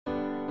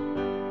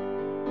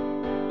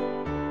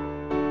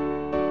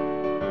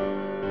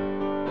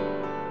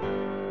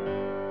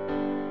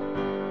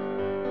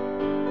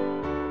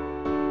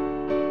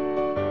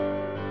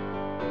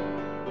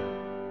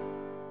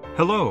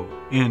Hello,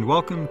 and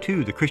welcome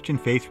to the Christian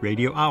Faith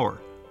Radio Hour.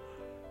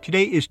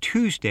 Today is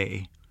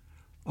Tuesday,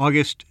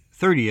 August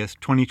 30th,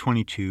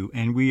 2022,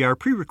 and we are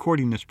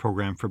pre-recording this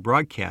program for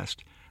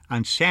broadcast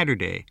on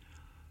Saturday,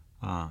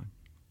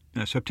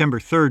 September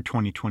 3rd,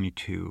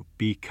 2022,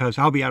 because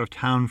I'll be out of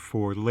town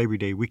for the Labor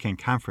Day weekend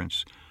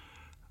conference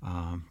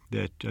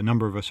that a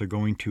number of us are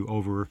going to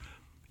over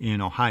in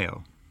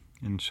Ohio.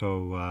 And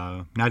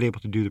so not able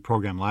to do the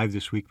program live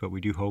this week, but we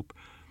do hope,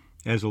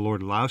 as the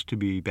Lord allows, to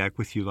be back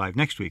with you live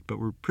next week. But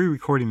we're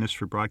pre-recording this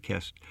for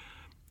broadcast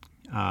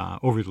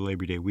over the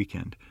Labor Day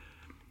weekend.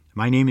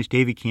 My name is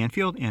David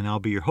Canfield, and I'll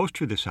be your host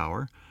for this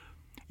hour.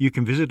 You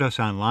can visit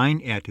us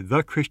online at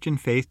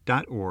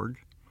thechristianfaith.org.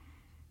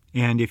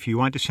 And if you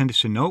want to send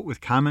us a note with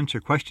comments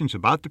or questions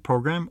about the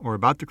program or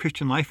about the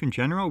Christian life in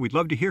general, we'd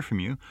love to hear from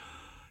you.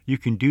 You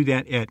can do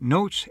that at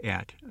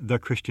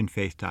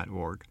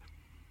notes@thechristianfaith.org.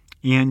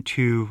 And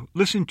to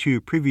listen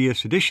to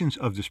previous editions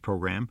of this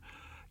program,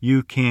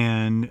 you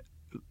can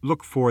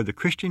look for the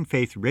Christian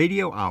Faith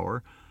Radio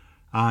Hour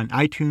on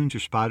iTunes or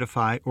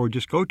Spotify, or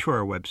just go to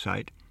our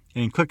website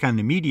and click on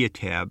the Media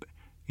tab,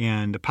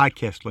 and the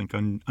podcast link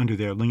under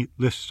there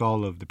lists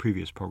all of the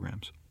previous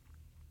programs.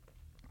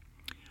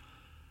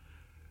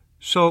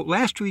 So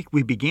last week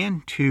we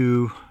began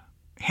to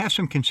have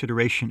some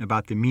consideration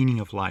about the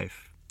meaning of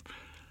life.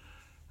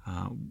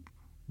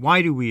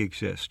 Why do we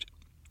exist?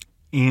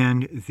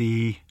 And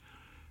the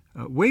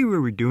way we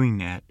were doing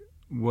that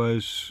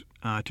was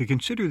to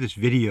consider this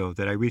video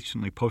that I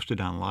recently posted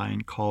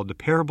online called The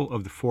Parable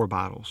of the Four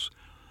Bottles.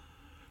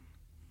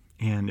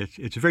 And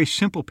it's a very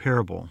simple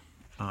parable,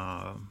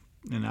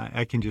 and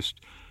I can just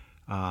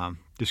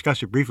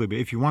discuss it briefly, but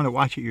if you want to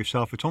watch it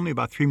yourself, it's only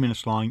about 3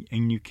 minutes long,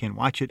 and you can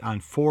watch it on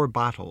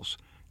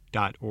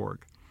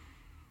fourbottles.org.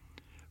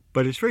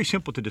 But it's very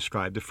simple to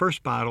describe. The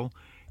first bottle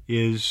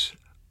is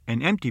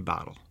an empty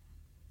bottle.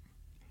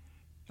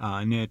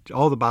 And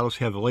all the bottles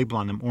have a label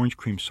on them, orange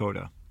cream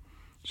soda.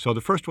 So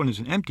the first one is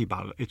an empty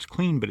bottle. It's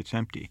clean, but it's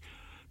empty.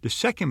 The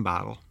second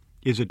bottle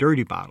is a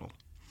dirty bottle.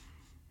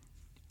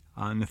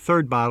 And the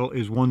third bottle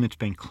is one that's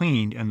been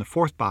cleaned, and the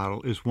fourth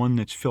bottle is one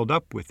that's filled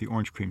up with the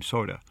orange cream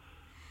soda.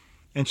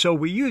 And so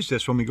we use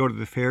this when we go to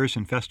the fairs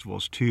and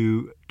festivals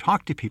to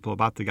talk to people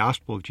about the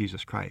gospel of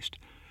Jesus Christ,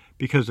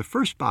 because the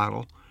first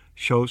bottle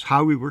shows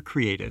how we were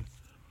created,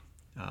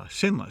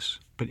 sinless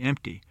but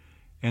empty.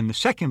 And the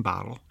second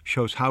bottle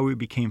shows how we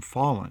became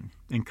fallen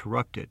and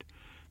corrupted.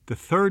 The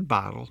third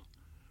bottle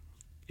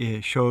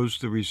shows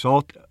the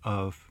result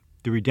of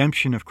the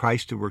redemption of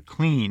Christ, that we're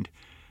cleaned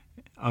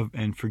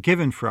and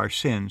forgiven for our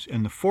sins.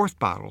 And the fourth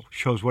bottle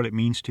shows what it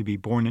means to be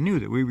born anew,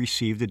 that we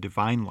receive the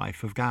divine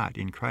life of God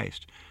in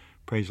Christ.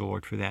 Praise the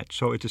Lord for that.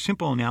 So it's a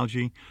simple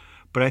analogy,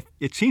 but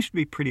it seems to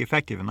be pretty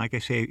effective. And like I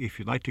say, if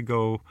you'd like to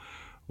go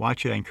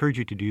watch it, I encourage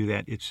you to do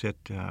that. It's at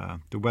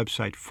the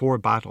website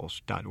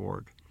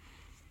fourbottles.org.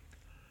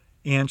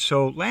 And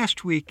so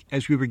last week,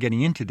 as we were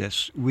getting into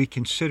this, we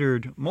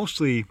considered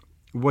mostly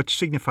what's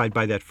signified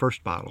by that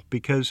first bottle,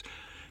 because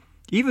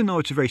even though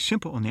it's a very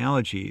simple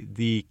analogy,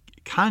 the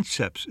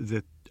concepts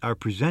that are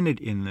presented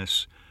in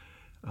this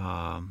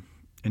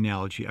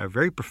analogy are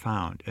very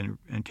profound and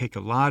take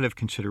a lot of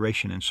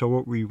consideration. And so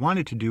what we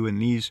wanted to do in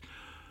these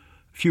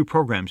few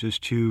programs is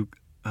to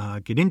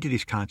get into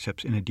these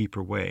concepts in a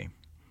deeper way.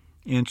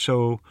 And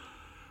so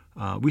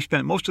we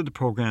spent most of the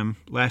program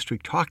last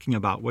week talking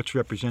about what's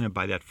represented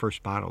by that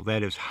first bottle.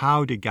 That is,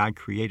 how did God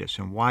create us,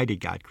 and why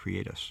did God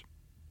create us?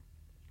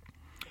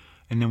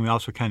 And then we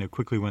also kind of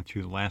quickly went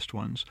through the last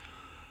ones.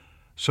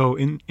 So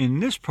in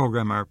this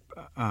program, our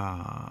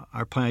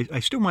plan, I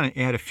still want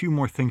to add a few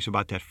more things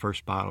about that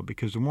first bottle,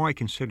 because the more I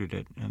considered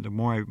it, and the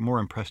more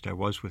impressed I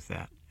was with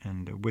that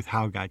and with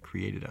how God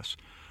created us.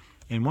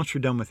 And once we're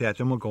done with that,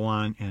 then we'll go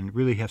on and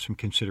really have some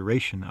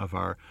consideration of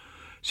our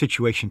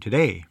situation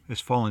today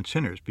as fallen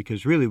sinners,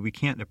 because really we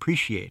can't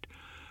appreciate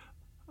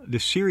the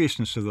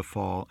seriousness of the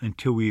fall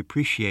until we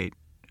appreciate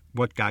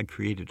what God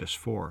created us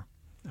for.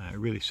 It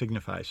really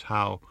signifies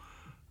how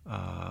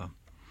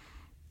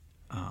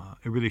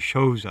it really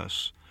shows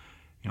us,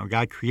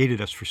 God created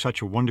us for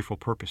such a wonderful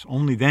purpose.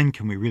 Only then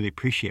can we really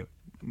appreciate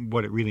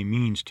what it really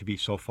means to be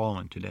so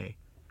fallen today.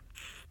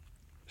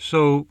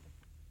 So,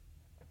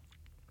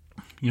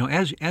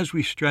 as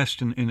we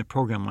stressed in the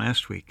program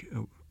last week,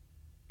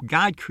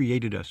 God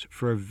created us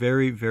for a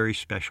very, very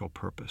special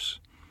purpose.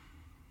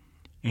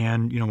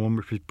 And, when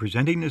we're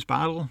presenting this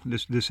bottle,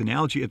 this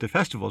analogy at the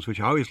festivals,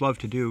 which I always love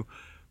to do,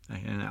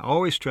 and I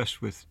always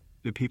stress with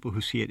the people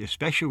who see it,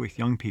 especially with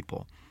young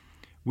people,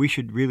 we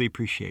should really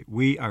appreciate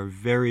we are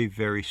very,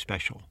 very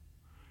special.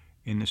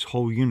 In this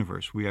whole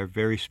universe, we are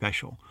very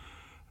special.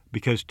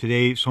 Because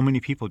today, so many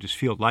people just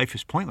feel life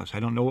is pointless. I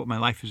don't know what my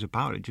life is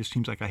about. It just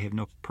seems like I have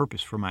no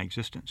purpose for my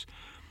existence.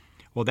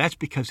 Well, that's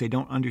because they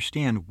don't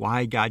understand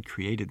why God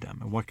created them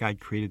and what God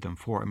created them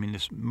for. I mean,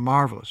 this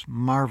marvelous,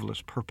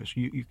 marvelous purpose.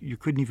 You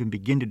couldn't even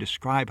begin to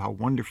describe how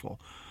wonderful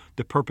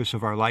the purpose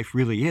of our life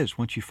really is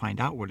once you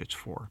find out what it's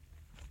for.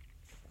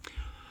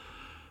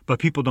 But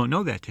people don't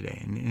know that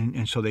today,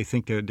 and so they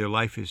think their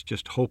life is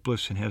just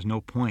hopeless and has no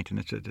point, and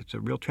it's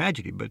a real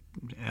tragedy. But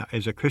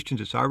as a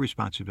Christians, it's our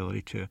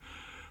responsibility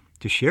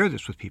to share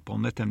this with people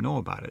and let them know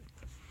about it.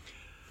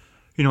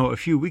 A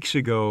few weeks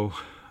ago,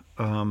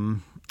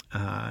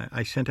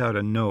 I sent out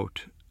a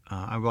note.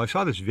 I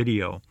saw this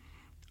video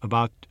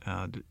about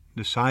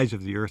the size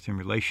of the Earth in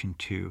relation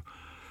to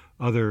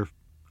other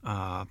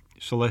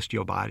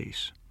celestial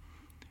bodies.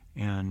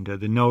 And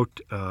the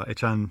note,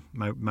 it's on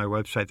my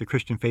website,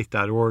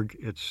 thechristianfaith.org.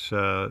 It's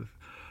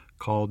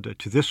called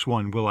 "To This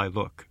One Will I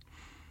Look."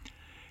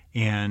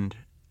 And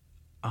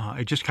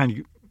it just kind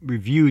of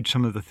reviewed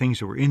some of the things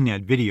that were in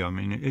that video. I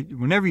mean,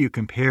 whenever you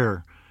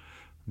compare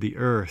the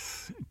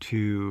Earth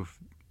to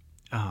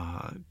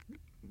in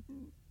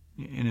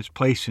its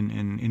place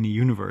in the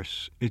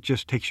universe, it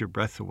just takes your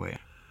breath away.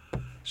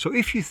 So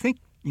if you think,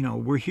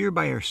 we're here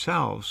by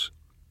ourselves,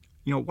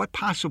 what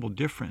possible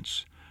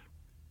difference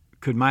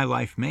could my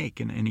life make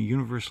in a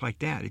universe like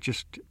that? It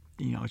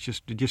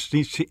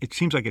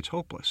seems like it's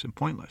hopeless and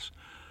pointless.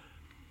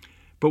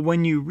 But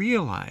when you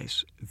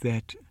realize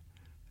that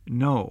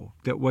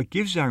what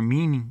gives our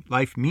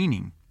life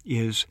meaning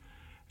is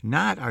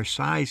not our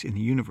size in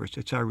the universe,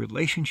 it's our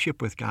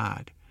relationship with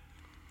God,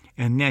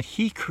 and that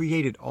He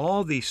created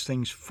all these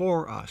things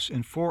for us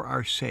and for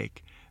our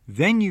sake,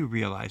 then you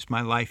realize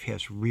my life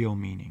has real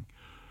meaning.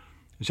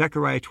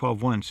 Zechariah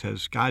 12:1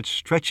 says, God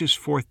stretches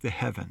forth the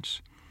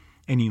heavens,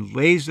 and He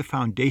lays the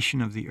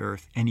foundation of the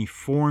earth, and He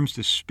forms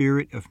the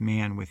spirit of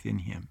man within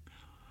him.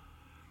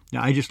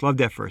 Now, I just love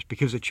that verse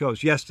because it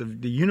shows, yes,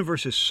 the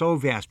universe is so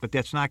vast, but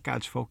that's not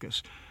God's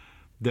focus.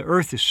 The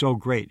earth is so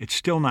great, it's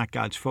still not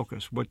God's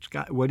focus.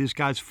 What is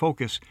God's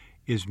focus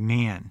is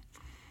man.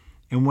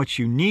 And what's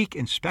unique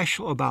and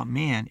special about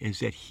man is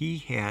that he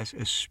has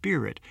a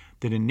spirit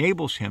that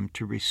enables him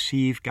to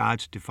receive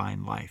God's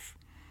divine life.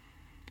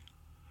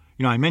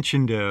 I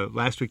mentioned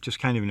last week, just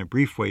kind of in a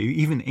brief way,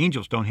 even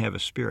angels don't have a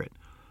spirit.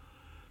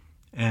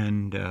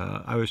 And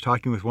I was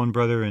talking with one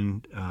brother,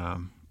 and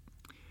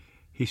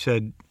he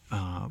said,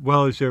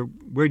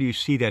 where do you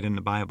see that in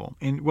the Bible?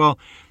 And,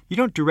 you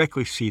don't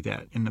directly see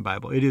that in the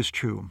Bible. It is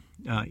true.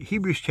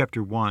 Hebrews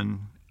chapter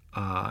 1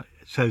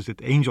 says that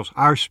the angels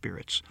are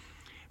spirits,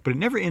 but it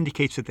never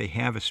indicates that they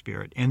have a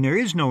spirit. And there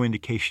is no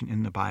indication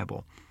in the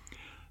Bible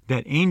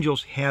that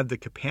angels have the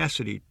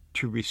capacity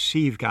to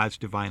receive God's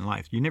divine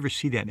life. You never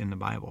see that in the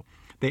Bible.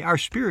 They are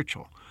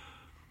spiritual.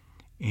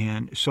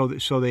 And so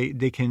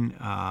they can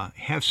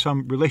have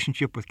some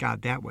relationship with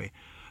God that way.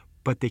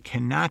 But they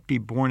cannot be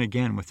born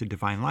again with the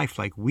divine life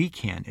like we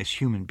can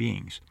as human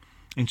beings.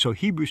 And so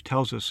Hebrews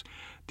tells us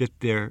that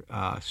they're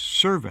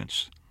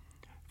servants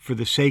for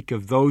the sake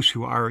of those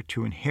who are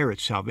to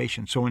inherit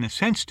salvation. So in a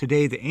sense,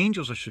 today the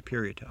angels are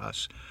superior to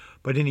us,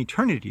 but in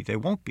eternity they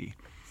won't be.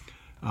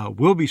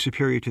 We'll be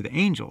superior to the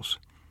angels.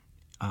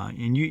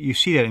 And you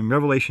see that in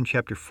Revelation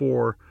chapter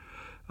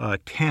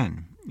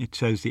 4:10. It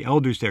says the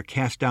elders there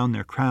cast down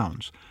their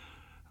crowns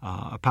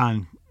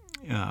upon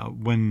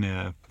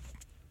when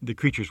the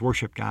creatures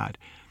worship God.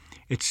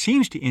 It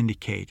seems to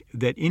indicate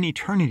that in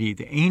eternity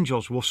the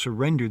angels will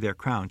surrender their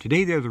crown.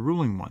 Today they're the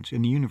ruling ones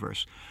in the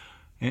universe.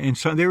 And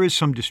so there is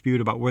some dispute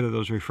about whether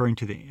those are referring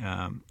to the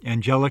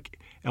angelic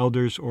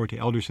elders or to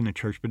elders in the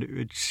church, but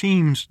it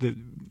seems that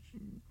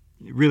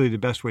really the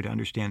best way to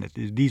understand it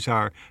is these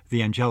are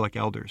the angelic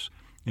elders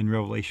in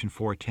Revelation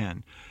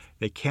 4:10.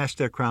 They cast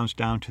their crowns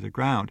down to the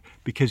ground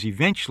because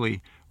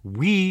eventually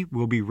we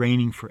will be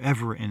reigning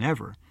forever and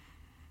ever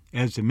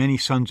as the many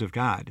sons of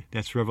God.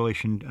 That's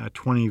Revelation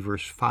 20,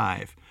 verse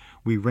 5.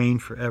 We reign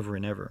forever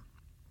and ever.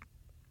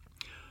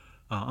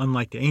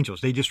 Unlike the angels,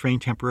 they just reign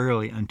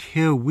temporarily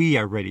until we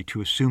are ready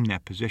to assume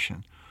that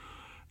position.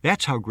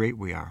 That's how great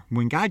we are.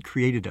 When God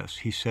created us,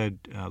 He said,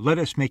 let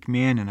us make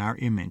man in our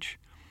image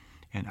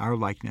and our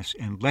likeness,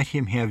 and let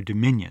him have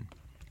dominion.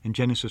 In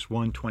Genesis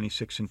 1,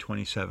 26 and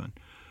 27,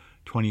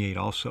 28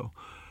 also.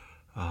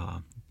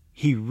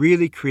 He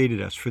really created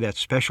us for that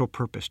special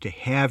purpose, to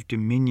have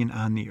dominion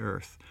on the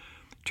earth,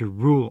 to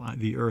rule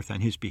the earth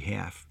on His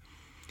behalf.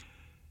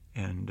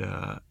 And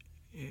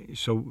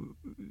so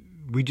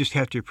we just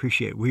have to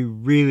appreciate we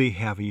really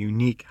have a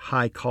unique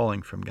high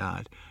calling from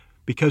God.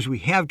 Because we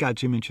have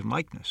God's image and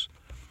likeness,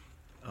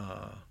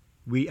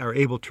 we are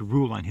able to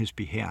rule on His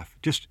behalf.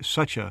 Just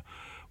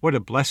what a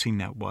blessing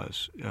that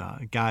was.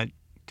 God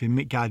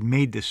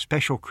made this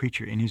special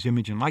creature in His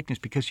image and likeness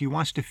because He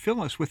wants to fill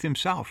us with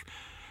Himself.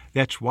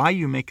 That's why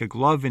you make a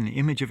glove in the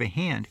image of a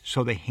hand,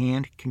 so the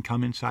hand can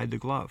come inside the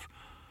glove.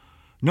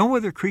 No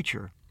other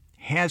creature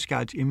has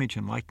God's image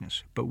and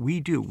likeness, but we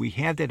do. We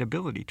have that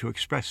ability to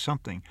express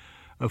something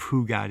of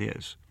who God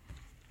is.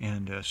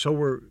 And so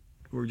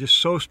we're just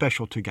so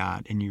special to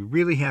God, and you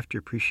really have to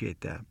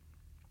appreciate that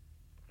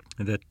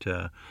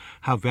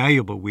how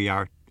valuable we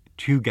are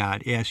to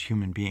God as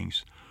human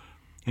beings.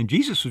 And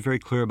Jesus was very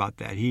clear about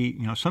that.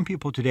 Some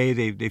people today,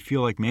 they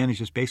feel like man is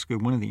just basically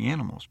one of the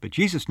animals, but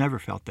Jesus never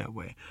felt that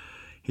way.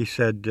 He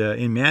said,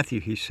 in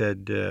Matthew, He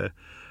said,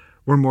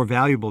 we're more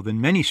valuable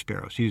than many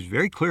sparrows. He was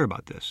very clear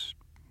about this.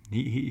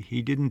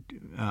 He didn't.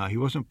 He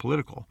wasn't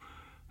political.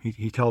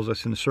 He tells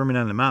us in the Sermon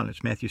on the Mount,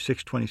 it's Matthew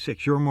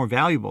 6:26, you're more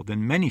valuable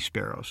than many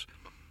sparrows.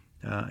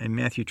 In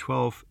Matthew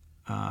 12,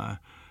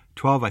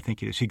 I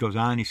think it is, he goes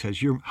on, he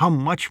says, how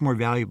much more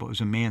valuable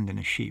is a man than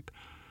a sheep?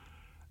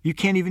 You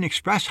can't even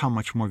express how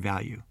much more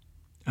value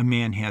a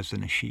man has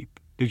than a sheep.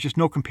 There's just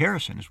no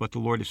comparison, is what the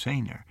Lord is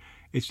saying there.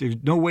 There's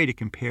no way to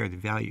compare the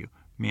value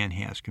man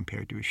has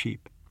compared to a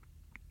sheep.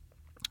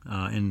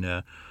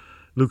 In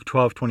Luke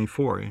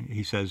 12:24,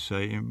 he says,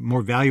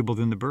 more valuable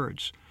than the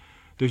birds.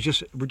 We're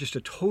just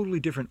a totally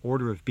different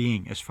order of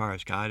being as far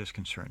as God is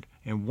concerned.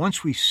 And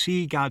once we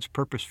see God's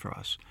purpose for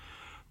us,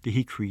 that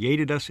he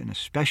created us in a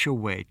special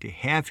way to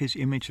have his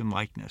image and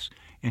likeness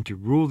and to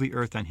rule the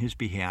earth on his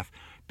behalf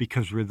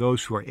because we're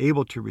those who are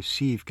able to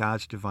receive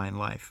God's divine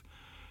life,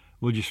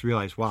 we'll just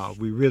realize, wow,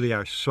 we really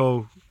are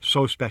so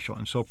special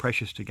and so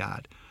precious to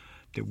God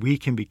that we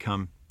can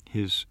become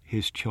his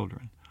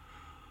children.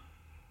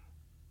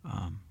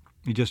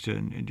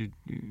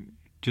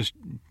 Just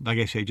like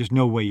I say, just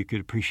no way you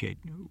could appreciate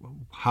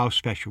how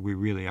special we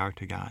really are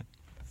to God.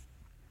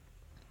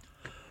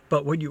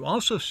 But what you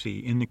also see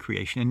in the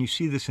creation, and you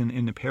see this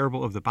in the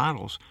parable of the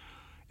bottles,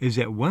 is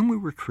that when we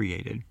were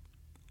created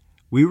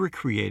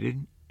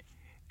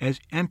as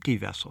empty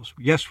vessels.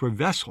 Yes, we're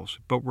vessels,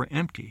 but we're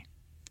empty.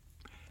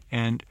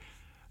 And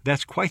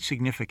that's quite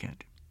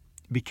significant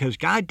because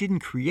God didn't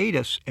create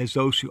us as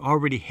those who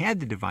already had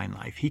the divine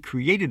life. He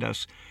created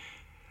us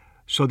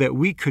so that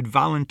we could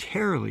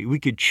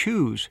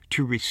choose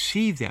to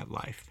receive that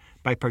life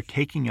by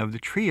partaking of the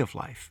tree of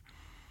life.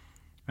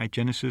 Right?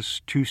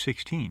 Genesis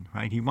 2:16,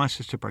 right? He wants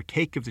us to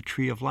partake of the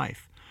tree of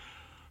life.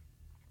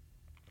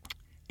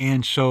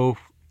 And so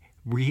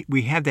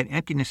we have that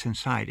emptiness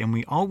inside, and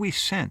we always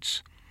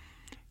sense,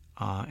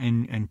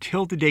 and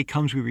until the day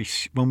comes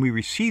when we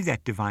receive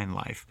that divine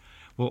life,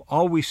 we'll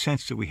always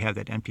sense that we have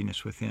that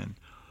emptiness within.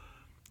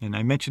 And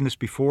I mentioned this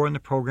before in the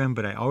program,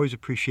 but I always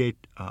appreciate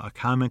a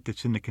comment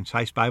that's in the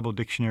Concise Bible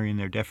Dictionary in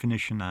their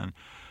definition on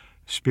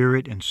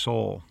spirit and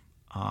soul.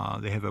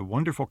 They have a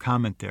wonderful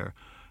comment there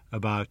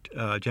about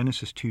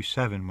Genesis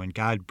 2:7, when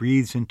God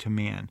breathes into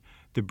man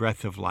the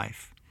breath of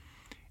life.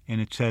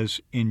 And it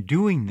says, in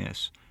doing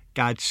this,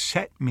 God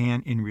set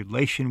man in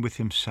relation with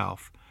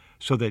himself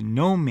so that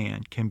no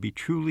man can be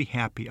truly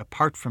happy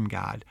apart from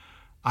God,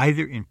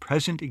 either in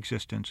present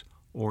existence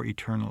or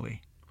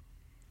eternally.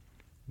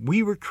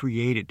 We were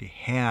created to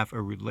have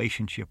a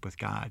relationship with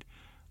God.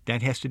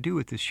 That has to do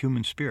with this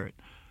human spirit.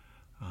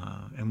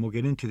 And we'll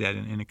get into that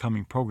in a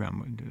coming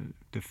program.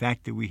 The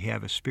fact that we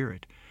have a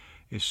spirit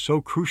is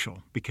so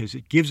crucial because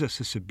it gives us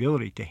this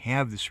ability to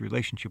have this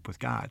relationship with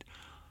God.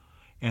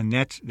 And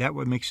that's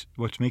what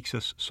makes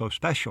us so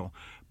special.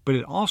 But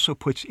it also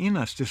puts in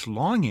us this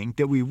longing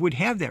that we would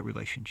have that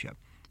relationship.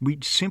 We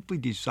simply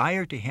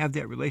desire to have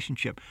that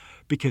relationship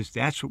because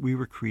that's what we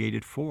were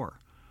created for.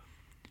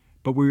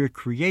 But we were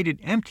created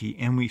empty,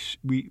 and we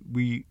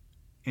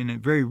in a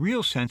very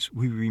real sense,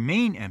 we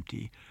remain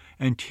empty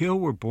until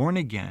we're born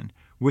again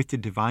with the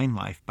divine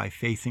life by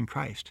faith in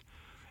Christ.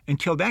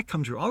 Until that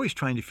comes, we're always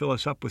trying to fill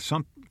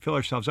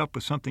ourselves up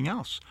with something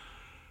else.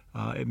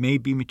 It may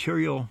be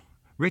material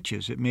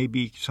riches. It may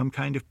be some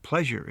kind of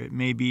pleasure. It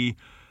may be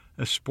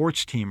a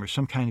sports team or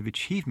some kind of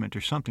achievement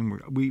or something.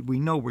 We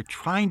know we're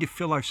trying to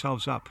fill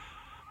ourselves up,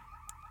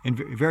 and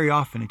very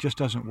often it just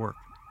doesn't work.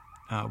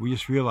 We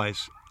just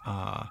realize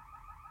that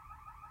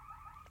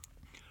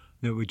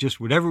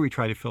whatever we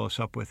try to fill us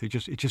up with, it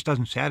just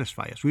doesn't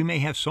satisfy us. We may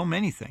have so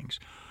many things.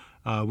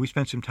 We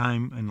spent some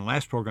time in the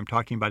last program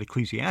talking about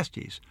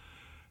Ecclesiastes,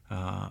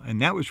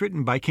 and that was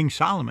written by King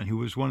Solomon, who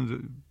was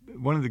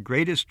one of the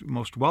greatest,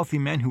 most wealthy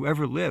men who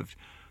ever lived.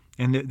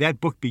 And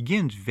that book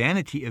begins,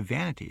 Vanity of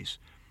Vanities,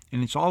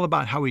 and it's all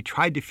about how he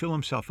tried to fill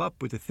himself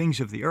up with the things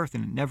of the earth,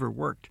 and it never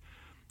worked.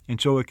 And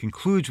so it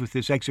concludes with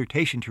this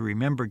exhortation to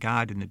remember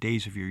God in the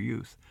days of your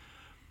youth,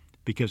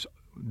 because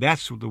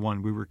that's the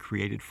one we were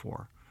created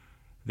for.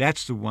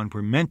 That's the one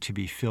we're meant to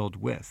be filled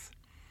with,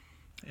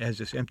 as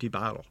this empty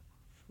bottle,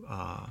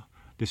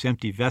 this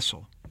empty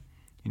vessel.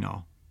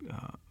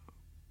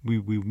 We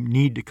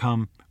need to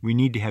come. We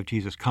need to have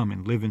Jesus come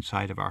and live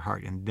inside of our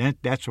heart, and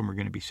that's when we're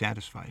going to be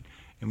satisfied.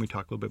 And we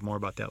talked a little bit more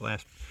about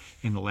that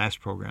in the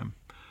last program.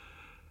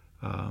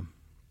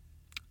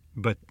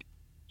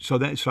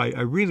 So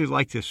I really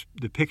like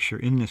the picture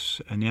in this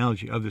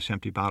analogy of this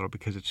empty bottle,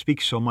 because it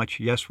speaks so much.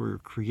 Yes, we're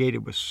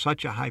created with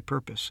such a high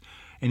purpose,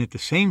 and at the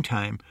same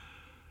time,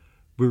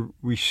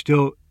 we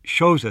still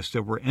shows us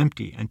that we're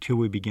empty until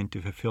we begin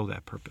to fulfill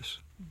that purpose.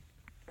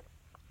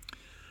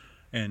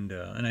 And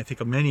I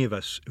think many of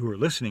us who are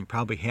listening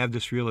probably have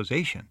this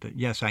realization that,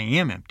 yes, I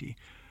am empty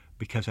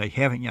because I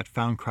haven't yet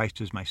found Christ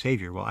as my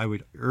Savior. Well, I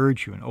would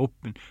urge you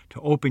to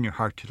open your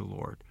heart to the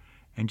Lord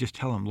and just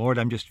tell him, Lord,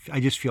 I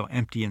just feel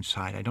empty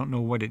inside. I don't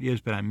know what it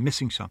is, but I'm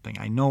missing something.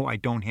 I know I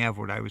don't have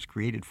what I was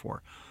created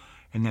for.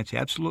 And that's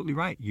absolutely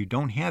right. You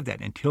don't have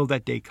that until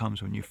that day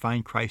comes when you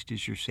find Christ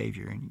as your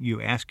Savior and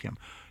you ask him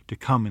to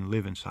come and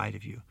live inside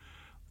of you.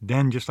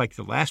 Then, just like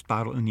the last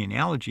bottle in the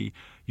analogy,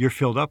 you're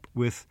filled up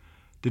with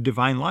the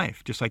divine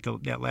life, just like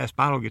that last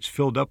bottle gets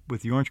filled up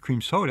with the orange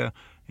cream soda,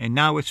 and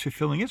now it's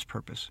fulfilling its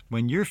purpose.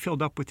 When you're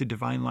filled up with the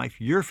divine life,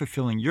 you're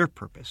fulfilling your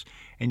purpose,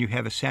 and you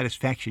have a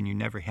satisfaction you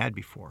never had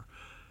before.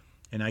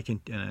 And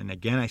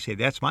again, I say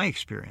that's my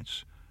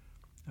experience.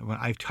 When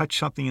I've touched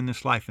something in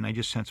this life, and I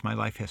just sense my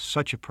life has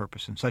such a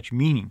purpose and such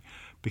meaning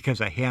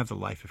because I have the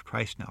life of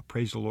Christ now.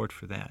 Praise the Lord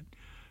for that.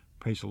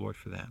 Praise the Lord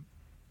for that.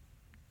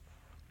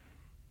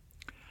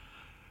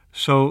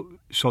 So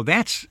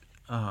that's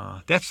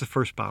the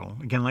first bottle.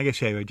 Again, like I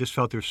say, I just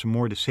felt there was some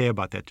more to say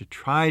about that to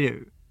try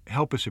to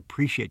help us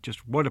appreciate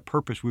just what a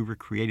purpose we were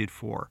created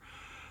for,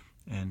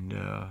 and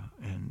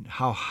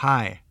how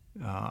high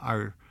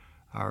our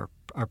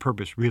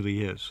purpose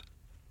really is.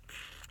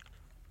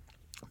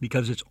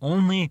 Because it's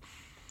only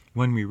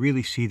when we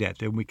really see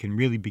that we can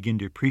really begin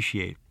to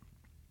appreciate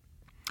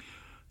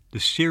the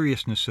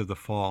seriousness of the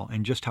fall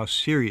and just how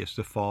serious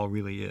the fall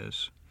really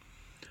is.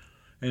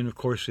 And of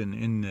course,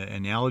 in the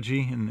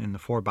analogy, in the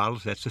 4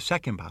 bottles, that's the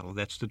second bottle.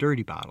 That's the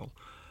dirty bottle.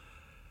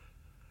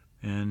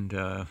 And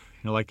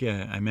like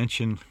I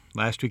mentioned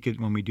last week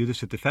when we do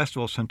this at the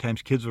festival,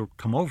 sometimes kids will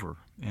come over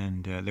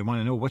and they want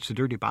to know, what's the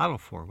dirty bottle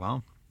for?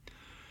 Well,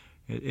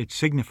 it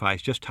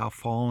signifies just how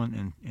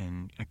fallen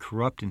and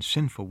corrupt and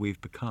sinful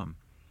we've become.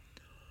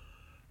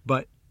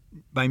 But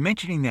by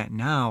mentioning that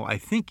now, I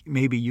think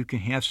maybe you can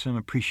have some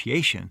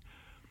appreciation.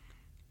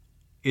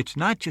 It's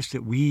not just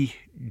that we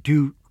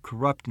do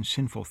corrupt and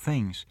sinful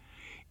things.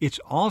 It's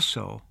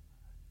also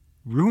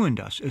ruined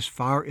us as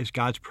far as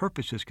God's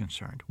purpose is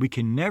concerned. We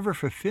can never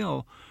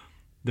fulfill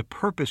the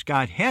purpose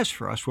God has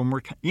for us when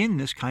we're in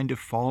this kind of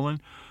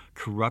fallen,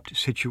 corrupt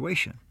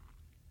situation.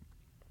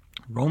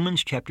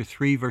 Romans chapter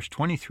 3, verse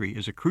 23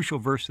 is a crucial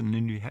verse in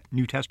the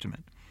New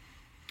Testament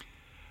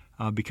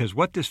because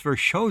what this verse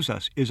shows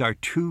us is our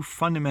 2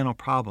 fundamental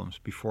problems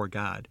before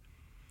God.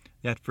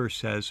 That verse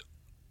says,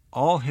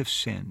 all have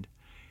sinned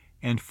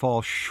and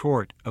fall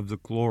short of the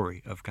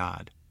glory of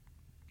God.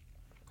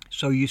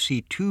 So you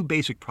see 2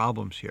 basic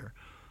problems here.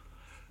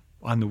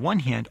 On the one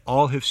hand,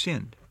 all have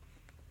sinned.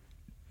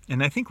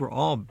 And I think we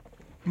all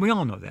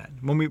know that.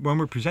 When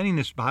we're presenting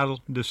this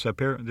bottle, this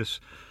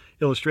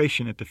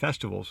illustration at the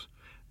festivals,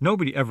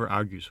 nobody ever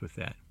argues with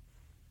that.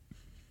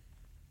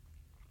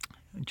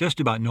 Just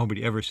about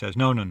nobody ever says,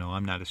 no,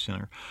 I'm not a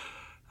sinner.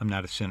 I'm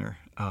not a sinner.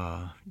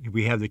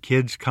 We have the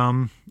kids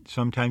come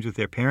sometimes with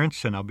their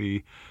parents, and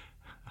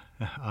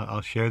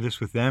I'll share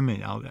this with them,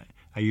 and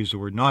I use the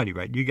word naughty,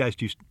 right? You guys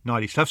do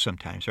naughty stuff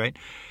sometimes, right?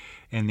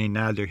 And they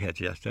nod their heads.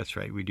 Yes, that's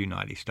right. We do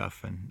naughty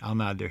stuff, and I'll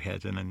nod their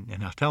heads, and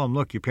I'll tell them,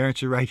 look, your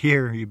parents are right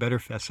here. You better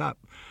fess up.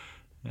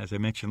 As I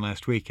mentioned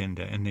last week, and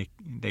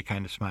they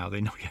kind of smile.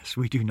 They know, yes,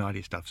 we do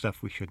naughty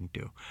stuff we shouldn't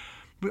do.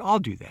 We all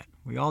do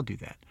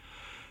that.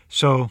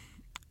 So,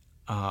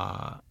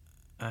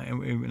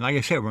 and like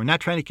I said, we're not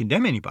trying to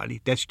condemn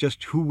anybody. That's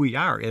just who we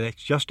are.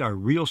 That's just our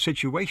real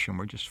situation.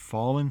 We're just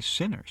fallen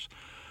sinners.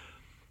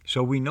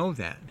 So we know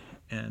that,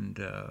 and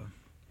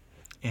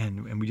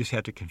we just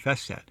have to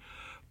confess that.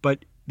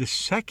 But the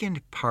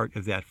second part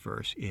of that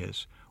verse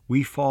is,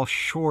 we fall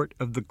short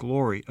of the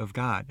glory of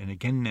God. And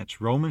again,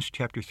 that's Romans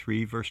chapter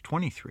 3, verse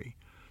 23.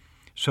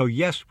 So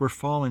yes, we're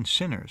fallen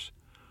sinners.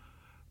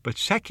 But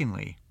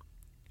secondly,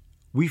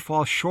 we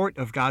fall short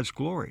of God's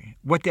glory.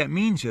 What that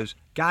means is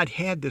God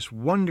had this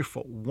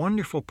wonderful,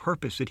 wonderful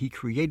purpose that he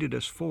created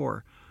us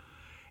for.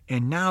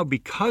 And now,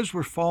 because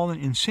we're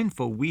fallen and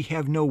sinful, we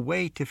have no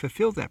way to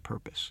fulfill that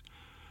purpose.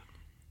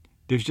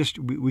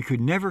 We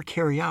could never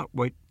carry out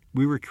what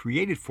we were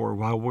created for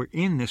while we're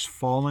in this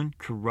fallen,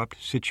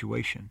 corrupt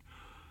situation.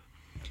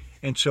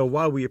 And so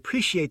while we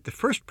appreciate the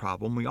first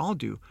problem, we all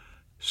do,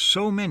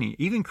 so many,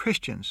 even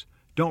Christians,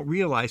 don't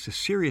realize the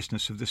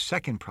seriousness of the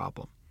second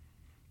problem,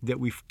 that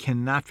we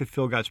cannot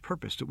fulfill God's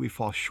purpose, that we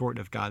fall short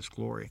of God's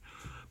glory.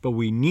 But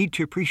we need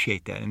to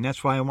appreciate that, and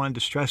that's why I wanted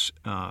to stress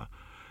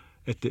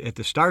at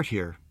the start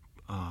here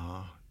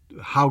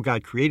how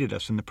God created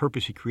us and the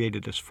purpose he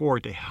created us for,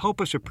 to help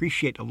us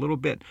appreciate a little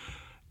bit.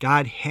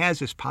 God has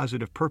this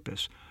positive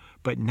purpose,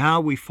 but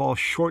now we fall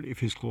short of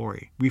his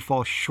glory. We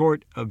fall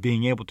short of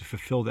being able to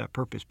fulfill that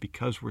purpose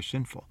because we're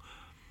sinful.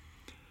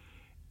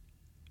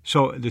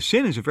 So the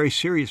sin is a very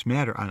serious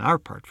matter on our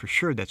part, for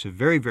sure. That's a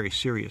very, very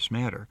serious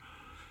matter.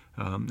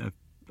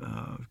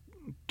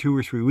 2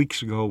 or 3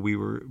 weeks ago, we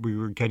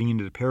were getting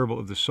into the parable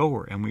of the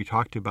sower, and we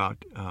talked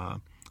about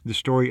the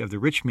story of the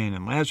rich man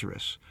and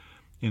Lazarus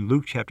in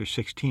Luke chapter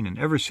 16. And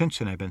ever since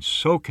then, I've been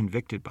so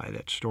convicted by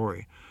that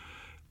story.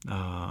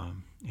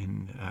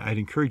 And I'd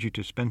encourage you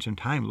to spend some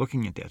time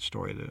looking at that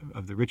story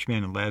of the rich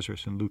man and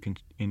Lazarus in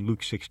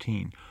Luke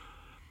 16.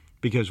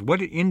 Because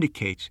what it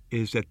indicates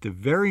is that the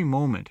very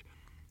moment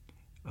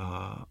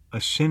a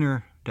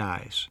sinner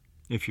dies,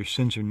 if your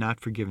sins are not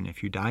forgiven,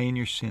 if you die in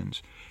your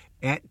sins,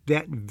 at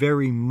that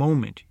very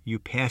moment you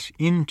pass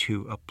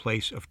into a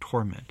place of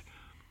torment.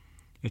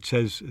 It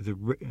says the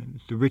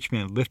rich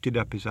man lifted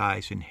up his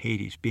eyes in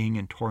Hades, being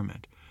in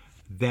torment.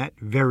 That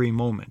very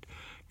moment.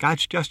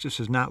 God's justice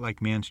is not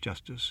like man's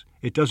justice.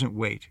 It doesn't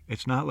wait.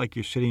 It's not like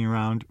you're sitting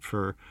around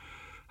for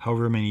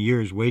however many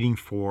years waiting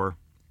for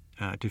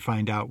to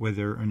find out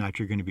whether or not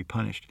you're going to be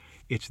punished.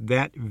 It's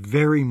that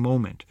very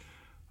moment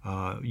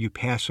you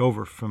pass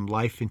over from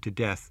life into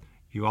death.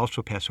 You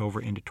also pass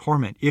over into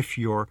torment if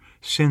your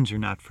sins are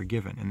not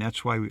forgiven. And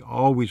that's why we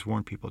always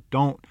warn people,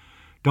 don't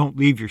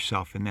leave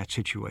yourself in that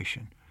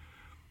situation.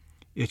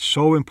 It's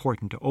so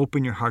important to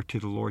open your heart to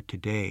the Lord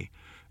today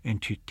and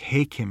to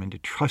take him and to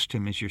trust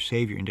him as your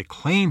Savior and to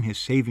claim his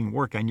saving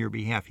work on your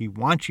behalf. He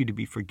wants you to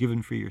be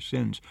forgiven for your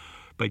sins,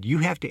 but you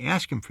have to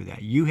ask him for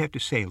that. You have to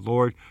say,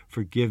 Lord,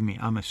 forgive me.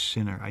 I'm a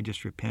sinner. I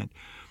just repent.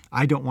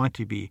 I don't want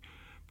to be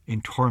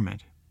in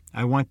torment.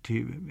 I want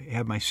to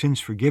have my sins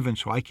forgiven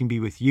so I can be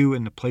with you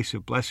in the place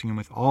of blessing and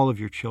with all of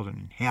your children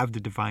and have the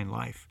divine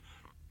life.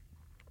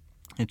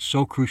 It's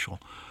so crucial.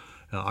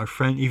 Our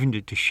friend, even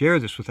to share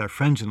this with our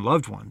friends and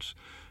loved ones,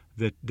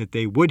 that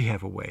they would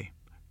have a way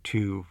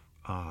to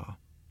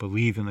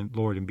believe in the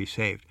Lord and be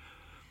saved.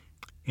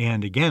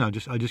 And again, I'll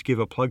just give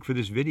a plug for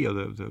this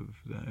video.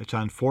 It's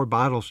on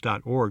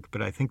 4bottles.org,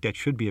 but I think that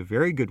should be a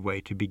very good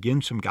way to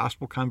begin some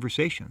gospel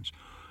conversations.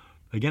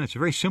 Again, it's a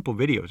very simple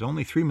video. It's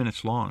only 3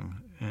 minutes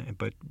long,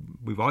 but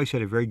we've always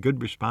had a very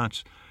good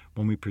response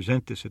when we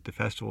present this at the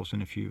festivals.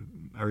 And if you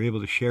are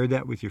able to share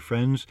that with your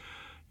friends,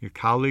 your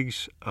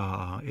colleagues,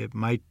 it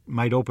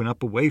might open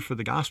up a way for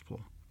the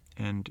gospel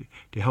and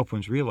to help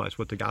ones realize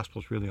what the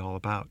gospel is really all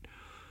about.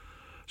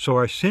 So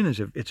our sin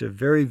it's a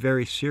very,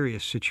 very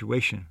serious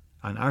situation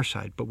on our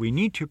side, but we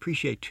need to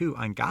appreciate too,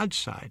 on God's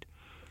side,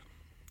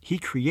 he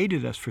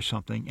created us for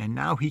something, and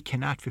now he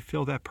cannot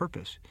fulfill that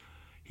purpose.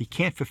 He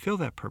can't fulfill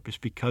that purpose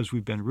because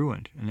we've been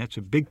ruined, and that's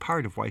a big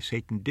part of why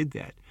Satan did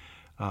that.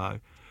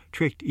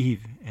 Tricked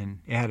Eve and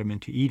Adam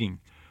into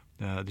eating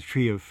the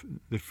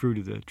fruit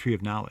of the tree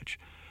of knowledge,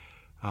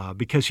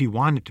 because he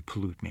wanted to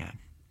pollute man.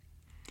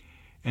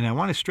 And I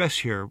want to stress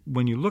here,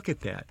 when you look at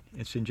that,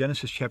 it's in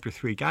Genesis chapter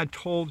 3. God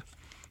told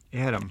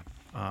Adam,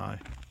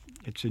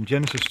 it's in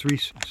Genesis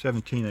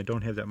 3:17. I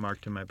don't have that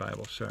marked in my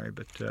Bible, sorry,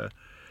 but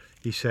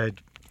he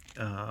said,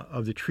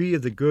 of the tree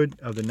of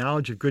the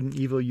knowledge of good and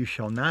evil you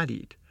shall not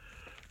eat,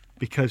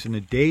 because in the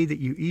day that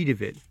you eat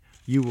of it,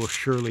 you will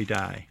surely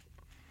die.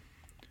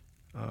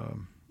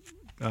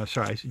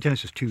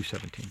 Genesis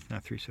 2:17,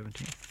 not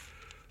 3:17.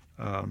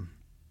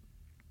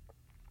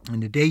 In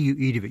the day you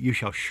eat of it, you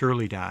shall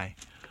surely die.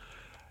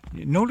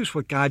 Notice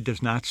what God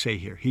does not say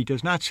here. He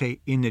does not say,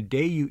 in the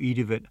day you eat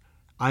of it,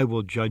 I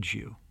will judge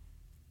you,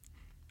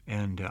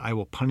 and I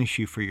will punish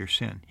you for your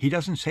sin. He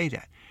doesn't say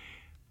that.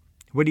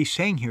 What he's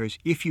saying here is,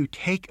 if you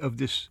take of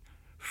this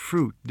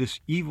fruit, this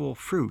evil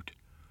fruit,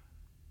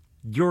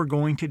 you're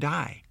going to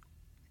die.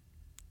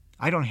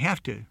 I don't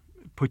have to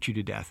put you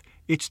to death.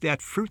 It's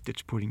that fruit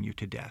that's putting you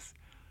to death.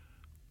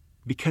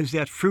 Because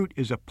that fruit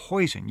is a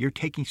poison. You're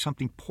taking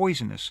something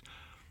poisonous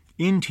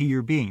into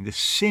your being. The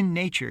sin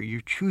nature,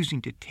 you're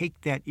choosing to take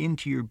that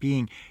into your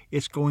being.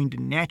 It's going to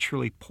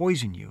naturally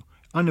poison you,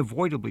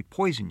 unavoidably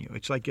poison you.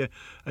 It's like a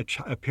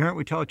parent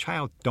would tell a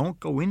child, don't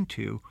go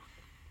into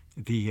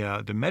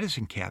the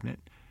medicine cabinet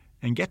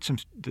and get some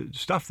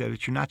stuff there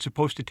that you're not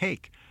supposed to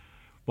take.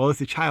 Well, if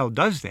the child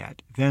does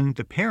that, then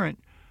the parent,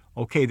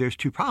 okay, there's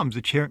two problems.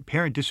 The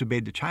parent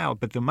disobeyed the child,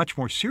 but the much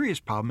more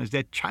serious problem is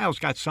that child's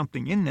got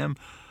something in them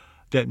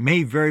that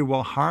may very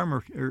well harm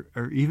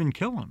or even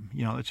kill them.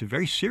 It's a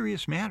very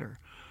serious matter.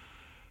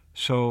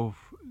 So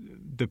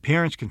the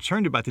parent's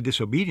concerned about the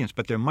disobedience,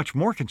 but they're much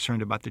more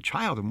concerned about the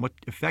child and what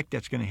effect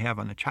that's going to have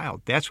on the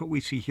child. That's what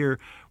we see here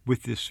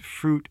with this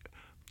fruit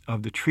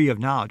of the tree of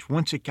knowledge.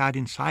 Once it got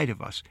inside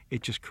of us,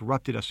 it just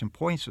corrupted us and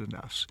poisoned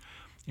us.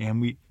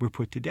 And we were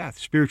put to death,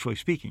 spiritually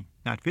speaking.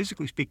 Not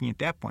physically speaking at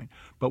that point,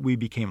 but we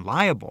became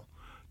liable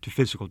to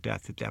physical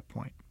death at that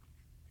point.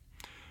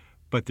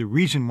 But the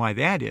reason why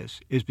that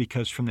is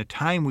because from the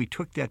time we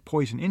took that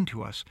poison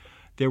into us,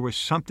 there was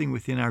something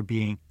within our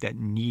being that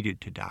needed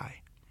to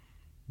die,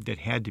 that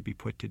had to be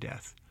put to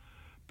death.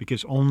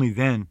 Because only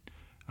then,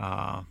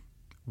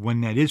 when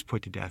that is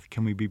put to death,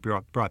 can we be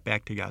brought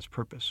back to God's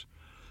purpose.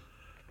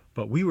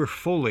 But we were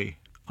fully,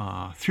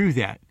 through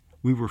that,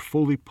 we were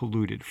fully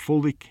polluted,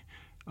 fully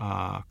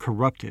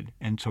corrupted,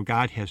 and so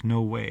God has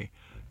no way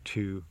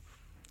to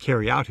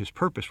carry out his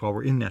purpose while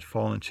we're in that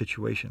fallen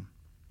situation.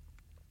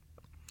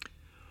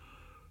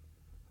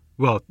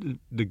 Well,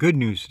 the good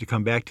news, to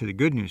come back to the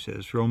good news,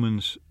 is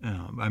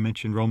I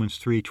mentioned Romans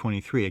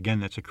 3:23.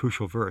 Again, that's a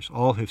crucial verse.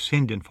 All have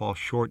sinned and fall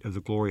short of the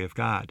glory of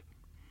God.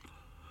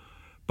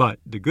 But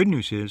the good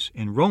news is,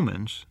 in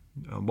Romans,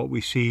 what we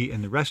see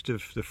in the rest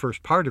of the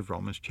first part of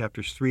Romans,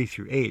 chapters 3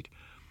 through 8,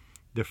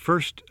 the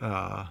first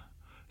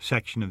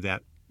section of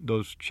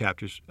those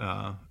chapters,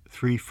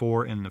 3,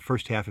 4, and the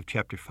first half of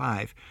chapter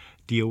 5,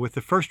 deal with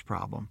the first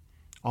problem.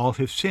 All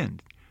have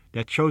sinned.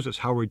 That shows us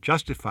how we're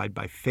justified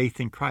by faith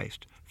in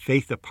Christ.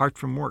 Faith apart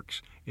from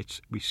works.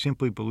 We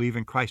simply believe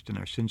in Christ and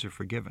our sins are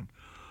forgiven.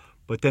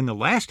 But then the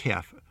last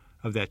half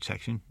of that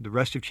section, the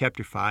rest of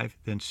chapter 5,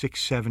 then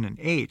 6, 7, and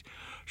 8,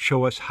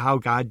 show us how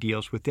God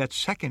deals with the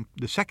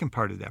second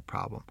part of that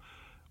problem,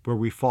 where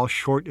we fall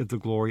short of the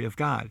glory of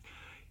God.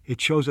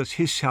 It shows us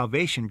his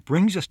salvation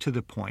brings us to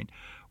the point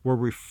where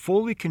we're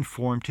fully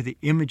conformed to the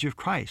image of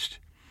Christ.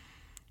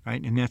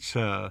 right? And that's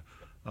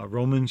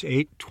Romans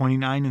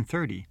 8:29 and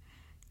 30.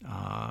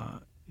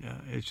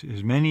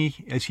 As many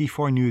as he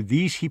foreknew,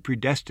 these he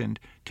predestined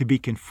to be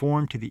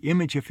conformed to the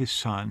image of his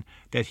Son,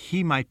 that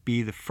he might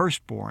be the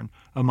firstborn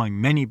among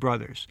many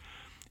brothers.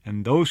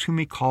 And those whom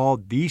he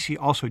called, these he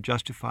also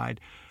justified.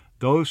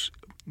 Those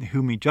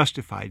whom he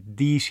justified,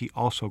 these he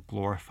also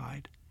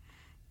glorified.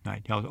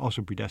 Right? He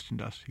also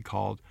predestined us. He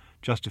called,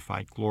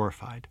 justified,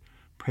 glorified.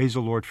 Praise the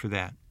Lord for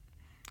that.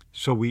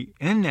 So we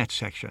end that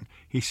section.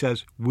 He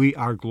says, we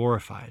are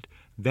glorified.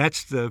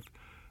 That's the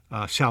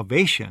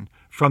salvation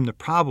from the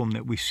problem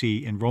that we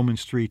see in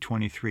Romans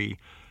 3:23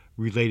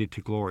 related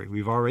to glory.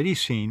 We've already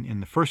seen in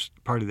the first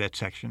part of that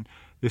section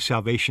the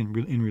salvation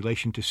in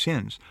relation to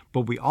sins,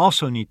 but we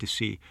also need to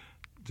see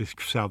the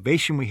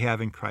salvation we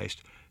have in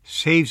Christ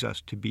saves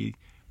us to be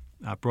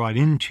brought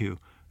into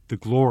the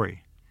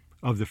glory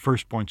of the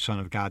firstborn Son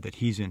of God that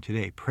he's in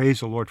today.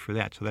 Praise the Lord for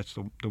that. So that's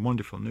the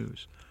wonderful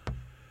news.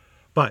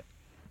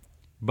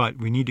 But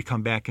we need to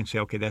come back and say,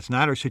 okay, that's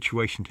not our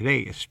situation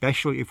today,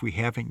 especially if we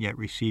haven't yet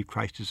received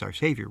Christ as our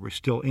Savior. We're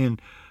still in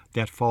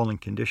that fallen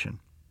condition.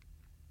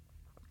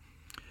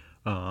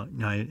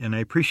 And I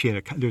appreciate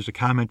it. There's a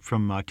comment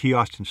from T.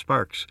 Austin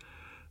Sparks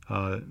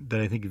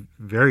that I think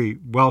very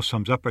well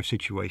sums up our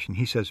situation.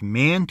 He says,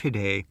 man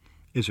today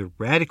is a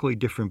radically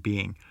different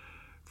being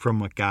from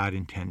what God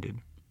intended.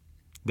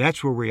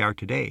 That's where we are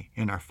today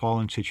in our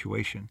fallen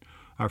situation,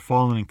 our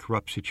fallen and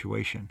corrupt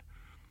situation.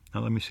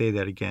 Now let me say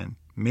that again.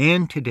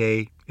 Man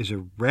today is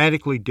a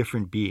radically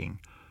different being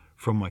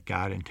from what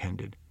God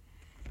intended.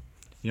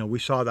 We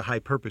saw the high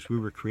purpose we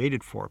were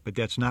created for, but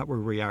that's not where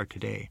we are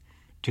today.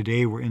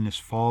 Today we're in this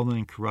fallen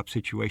and corrupt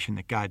situation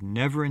that God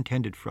never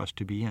intended for us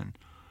to be in.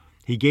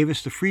 He gave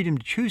us the freedom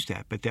to choose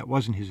that, but that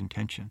wasn't his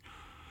intention.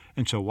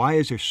 And so why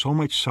is there so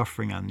much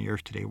suffering on the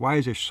earth today? Why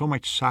is there so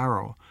much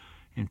sorrow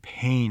and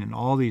pain and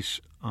all these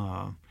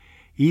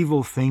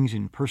evil things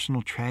and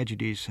personal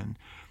tragedies? And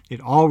it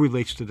all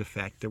relates to the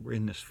fact that we're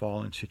in this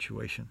fallen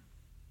situation.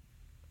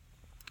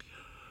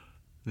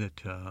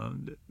 That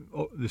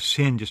the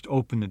sin just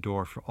opened the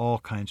door for all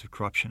kinds of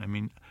corruption. I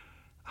mean,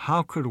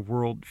 how could a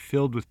world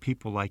filled with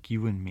people like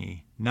you and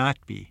me not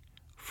be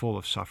full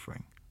of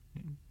suffering?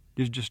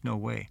 There's just no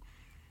way.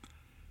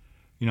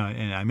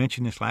 And I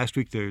mentioned this last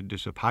week,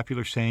 there's a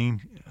popular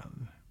saying,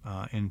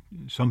 and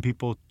some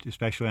people,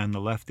 especially on the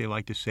left, they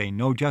like to say,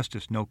 no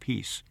justice, no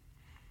peace.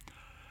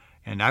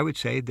 And I would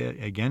say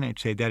that, again, I'd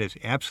say that is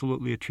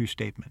absolutely a true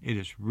statement. It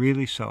is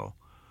really so.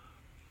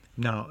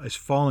 Now, as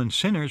fallen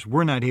sinners,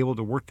 we're not able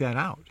to work that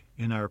out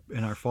in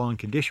our fallen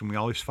condition. We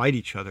always fight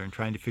each other and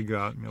trying to figure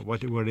out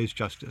what is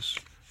justice,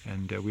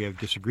 and we have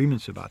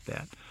disagreements about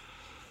that.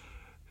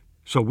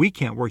 So we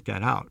can't work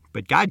that out,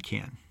 but God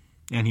can,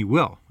 and he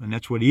will, and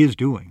that's what he is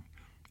doing.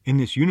 In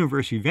this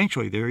universe,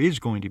 eventually, there is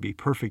going to be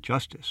perfect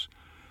justice,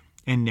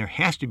 and there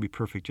has to be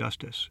perfect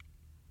justice,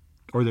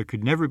 or there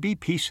could never be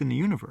peace in the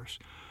universe.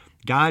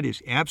 God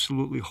is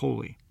absolutely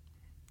holy,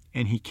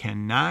 and he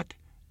cannot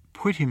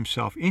put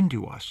himself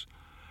into us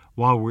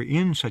while we're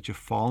in such a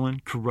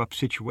fallen, corrupt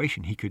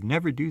situation. He could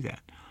never do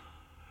that.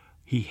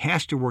 He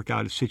has to work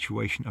out a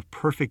situation of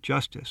perfect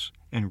justice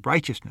and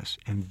righteousness,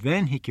 and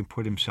then he can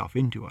put himself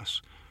into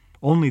us.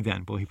 Only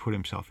then will he put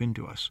himself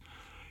into us.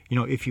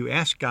 If you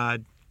ask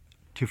God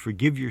to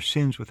forgive your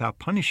sins without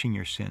punishing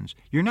your sins,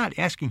 you're not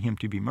asking him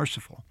to be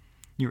merciful.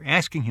 You're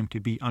asking him to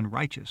be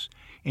unrighteous,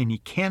 and he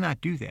cannot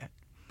do that.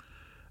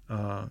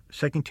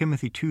 2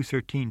 Timothy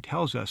 2:13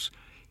 tells us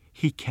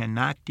he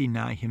cannot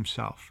deny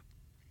himself.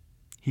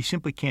 He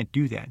simply can't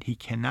do that. He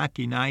cannot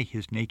deny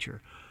his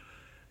nature.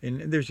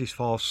 And there's these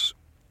false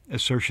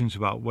assertions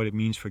about what it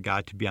means for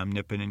God to be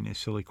omnipotent, and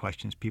silly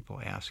questions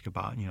people ask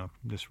about,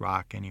 this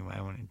rock anyway. I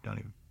don't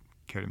even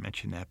care to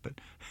mention that,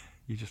 but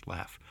you just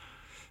laugh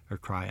or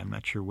cry. I'm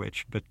not sure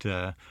which. But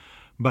there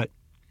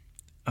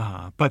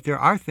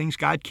are things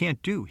God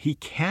can't do. He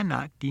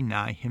cannot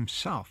deny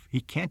himself.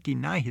 He can't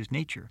deny his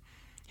nature.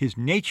 His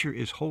nature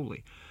is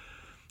holy.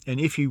 And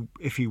if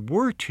he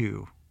were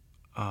to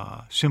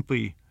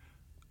simply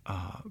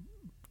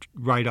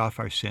write off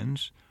our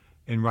sins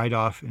and write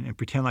off and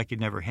pretend like it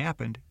never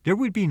happened, there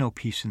would be no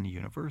peace in the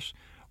universe.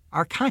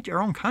 Our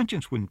own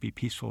conscience wouldn't be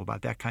peaceful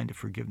about that kind of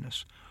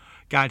forgiveness.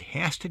 God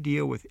has to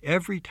deal with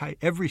every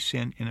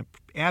sin in an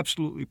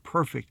absolutely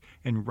perfect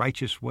and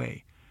righteous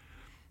way.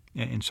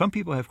 And some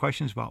people have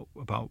questions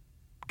about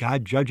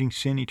God judging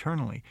sin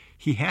eternally.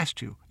 He has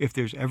to, if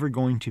there's ever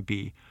going to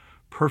be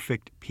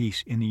perfect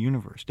peace in the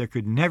universe. There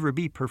could never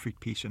be perfect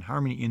peace and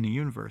harmony in the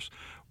universe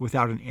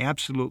without an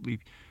absolutely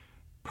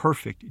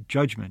perfect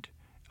judgment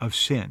of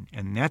sin.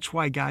 And that's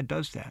why God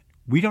does that.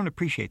 We don't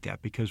appreciate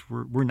that because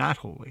we're not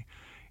holy.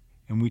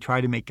 And we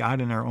try to make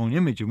God in our own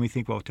image, and we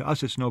think, well, to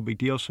us it's no big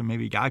deal, so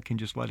maybe God can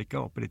just let it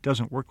go. But it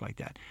doesn't work like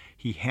that.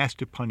 He has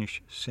to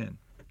punish sin.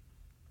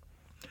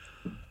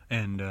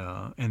 And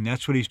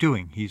that's what he's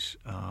doing. He's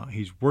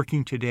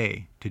working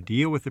today to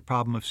deal with the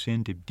problem of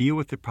sin, to deal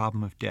with the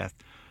problem of death,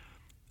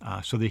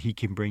 so that he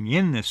can bring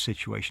in this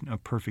situation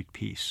of perfect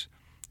peace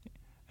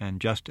and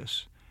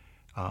justice.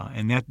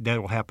 And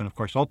that will happen, of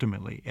course,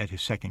 ultimately at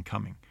his second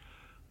coming.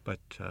 But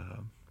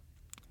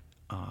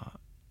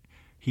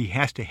he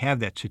has to have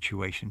that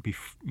situation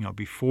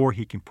before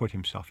he can put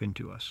himself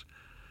into us.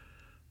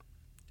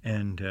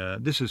 And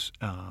this is,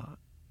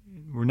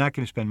 we're not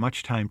going to spend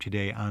much time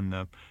today on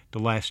the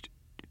last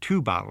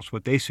two bottles,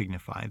 what they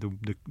signify,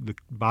 the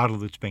bottle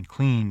that's been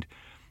cleaned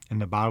and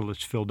the bottle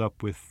that's filled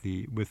up with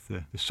the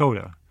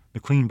soda. The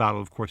clean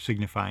bottle, of course,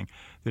 signifying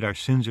that our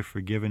sins are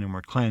forgiven and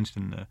we're cleansed,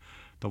 and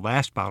the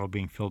last bottle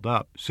being filled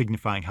up,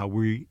 signifying how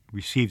we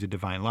receive the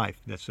divine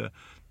life.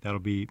 That'll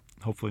be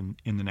hopefully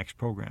in the next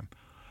program.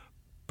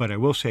 But I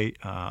will say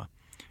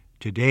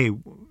today,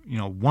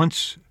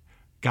 once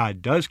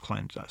God does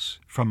cleanse us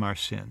from our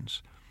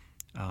sins,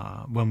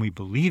 when we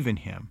believe in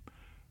him,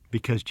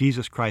 because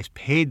Jesus Christ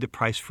paid the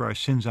price for our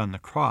sins on the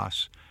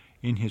cross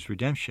in his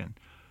redemption,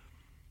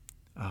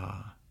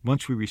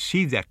 once we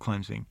receive that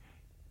cleansing,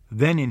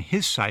 then in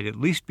his sight, at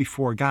least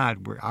before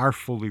God, we are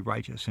fully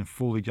righteous and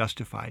fully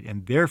justified,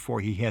 and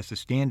therefore he has the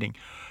standing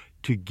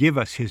to give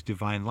us his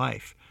divine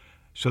life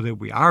so that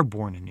we are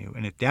born anew,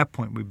 and at that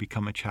point we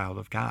become a child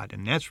of God.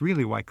 And that's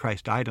really why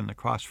Christ died on the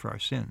cross for our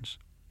sins,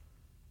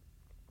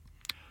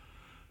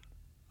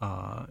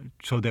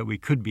 so that we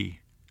could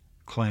be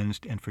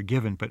cleansed and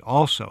forgiven, but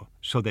also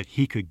so that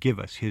he could give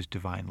us his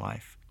divine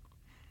life.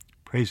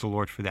 Praise the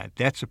Lord for that.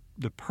 That's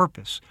the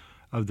purpose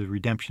of the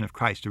redemption of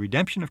Christ. The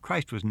redemption of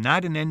Christ was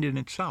not an end in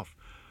itself.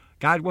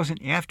 God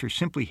wasn't after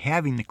simply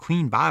having the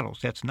clean bottles.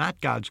 That's not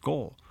God's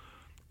goal.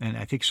 And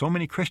I think so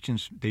many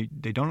Christians, they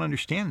don't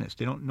understand this.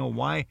 They don't know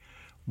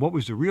what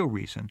was the real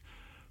reason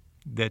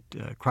that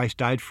Christ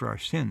died for our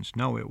sins.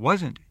 No, it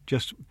wasn't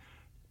just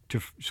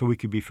so we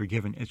could be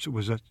forgiven. It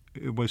was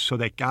so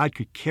that God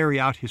could carry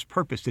out his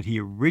purpose that he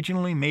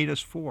originally made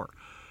us for,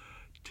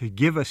 to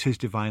give us his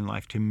divine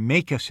life, to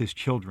make us his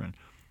children,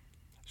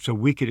 so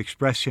we could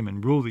express him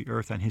and rule the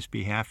earth on his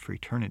behalf for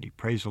eternity.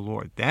 Praise the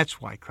Lord. That's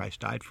why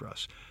Christ died for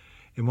us.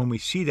 And when we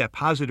see that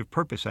positive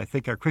purpose, I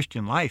think our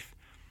Christian life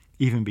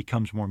even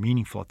becomes more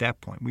meaningful at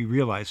that point. We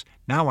realize,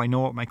 now I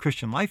know what my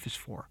Christian life is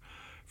for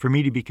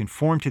me to be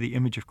conformed to the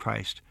image of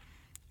Christ,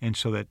 and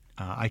so that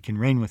I can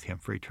reign with him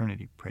for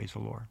eternity. Praise the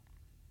Lord.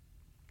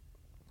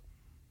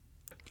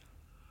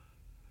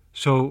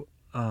 So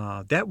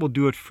that will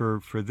do it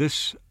for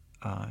this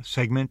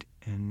segment.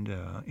 And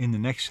in the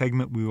next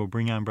segment, we will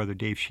bring on Brother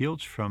Dave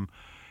Shields from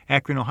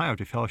Akron, Ohio,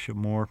 to fellowship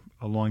more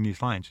along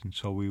these lines. And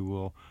so we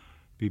will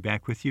be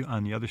back with you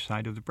on the other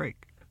side of the break.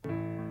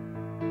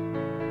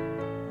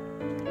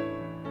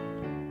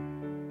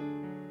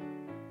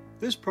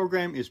 This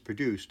program is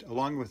produced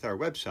along with our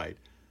website,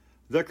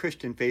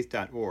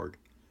 thechristianfaith.org,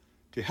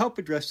 to help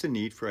address the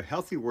need for a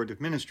healthy word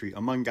of ministry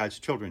among God's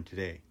children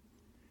today.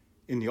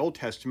 In the Old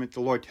Testament,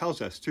 the Lord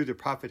tells us through the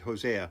prophet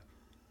Hosea,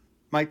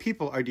 "My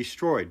people are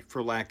destroyed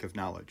for lack of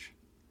knowledge."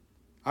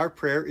 Our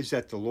prayer is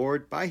that the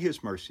Lord, by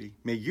his mercy,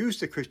 may use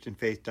the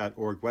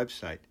ChristianFaith.org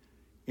website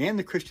and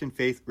the Christian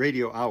Faith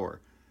Radio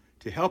Hour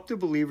to help the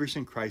believers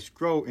in Christ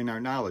grow in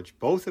our knowledge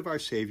both of our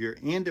Savior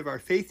and of our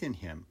faith in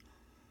him,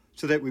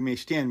 so that we may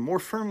stand more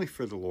firmly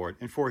for the Lord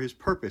and for his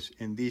purpose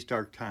in these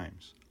dark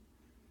times.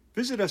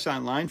 Visit us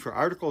online for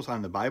articles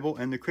on the Bible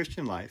and the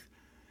Christian life,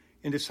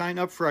 and to sign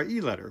up for our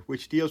e-letter,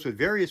 which deals with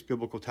various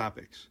biblical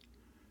topics.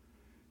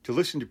 To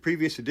listen to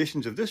previous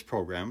editions of this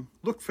program,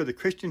 look for the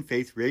Christian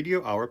Faith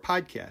Radio Hour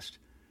podcast,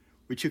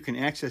 which you can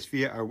access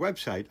via our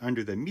website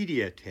under the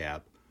Media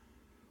tab,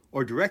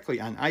 or directly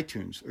on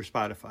iTunes or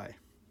Spotify.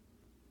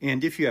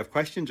 And if you have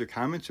questions or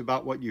comments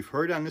about what you've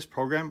heard on this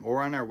program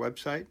or on our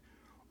website,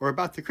 or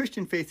about the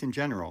Christian faith in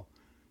general,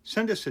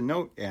 send us a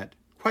note at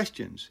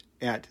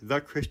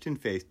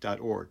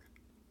questions@thechristianfaith.org.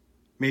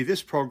 May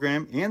this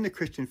program and the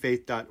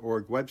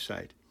ChristianFaith.org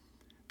website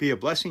be a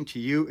blessing to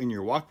you in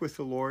your walk with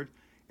the Lord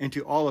and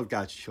to all of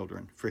God's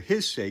children, for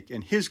his sake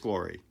and his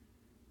glory.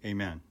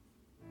 Amen.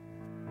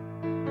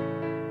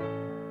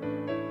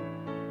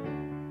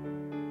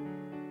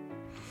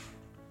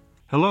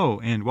 Hello,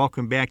 and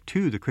welcome back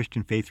to the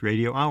Christian Faith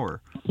Radio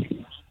Hour.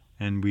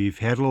 And we've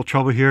had a little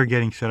trouble here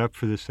getting set up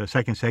for this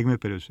second segment,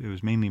 but it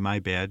was mainly my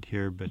bad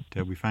here. But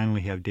we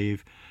finally have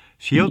Dave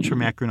Shields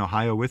from Akron,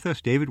 Ohio with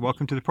us. David,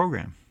 welcome to the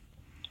program.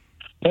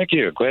 Thank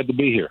you. Glad to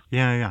be here.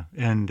 Yeah.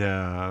 And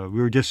we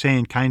were just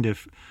saying, kind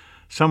of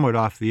somewhat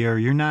off the air,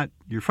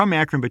 you're from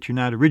Akron, but you're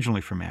not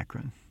originally from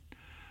Akron.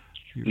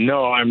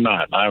 No, I'm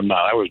not. I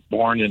was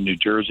born in New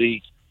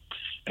Jersey,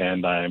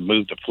 and I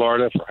moved to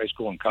Florida for high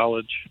school and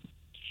college.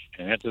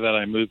 And after that,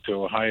 I moved to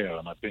Ohio,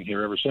 and I've been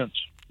here ever since.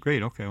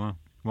 Great. Okay.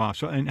 Wow.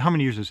 So, and how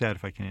many years is that,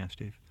 if I can ask,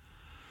 Dave?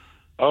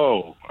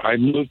 Oh, I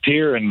moved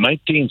here in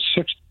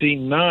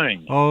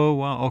 1969. Oh,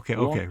 wow. Okay.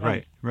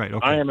 Right. Okay.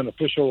 I am an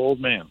official old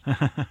man.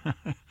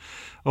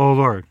 Oh,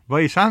 Lord.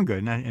 Well, you sound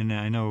good, and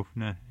I know,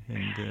 and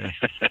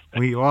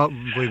we all,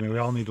 believe me, we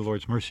all need the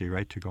Lord's mercy,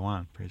 right, to go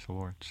on. Praise the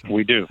Lord. So,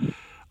 we do.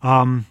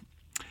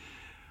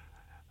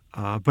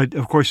 But,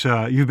 of course,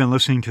 you've been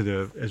listening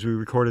to as we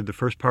recorded the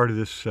first part of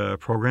this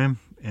program,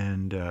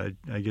 and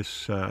I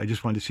guess I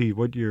just wanted to see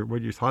what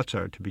your thoughts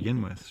are to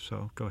begin with.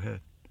 So, go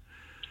ahead.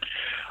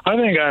 I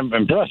think I'm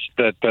impressed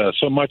that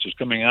so much is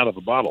coming out of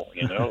a bottle.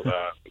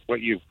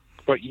 What you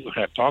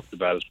have talked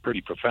about is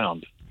pretty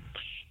profound,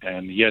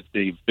 and yet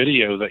the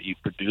video that you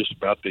produced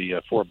about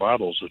the 4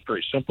 bottles is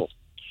very simple.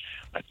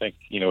 I think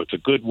it's a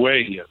good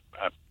way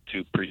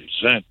to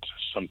present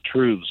some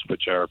truths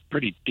which are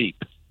pretty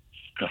deep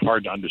and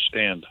hard to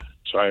understand.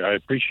 So I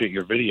appreciate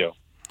your video.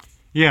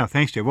 Yeah,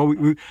 thanks, Dave. Well,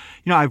 we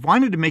I've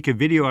wanted to make a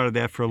video out of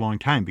that for a long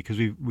time because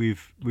we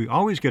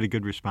always get a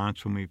good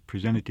response when we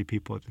present it to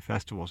people at the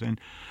festivals. And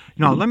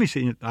let me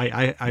say,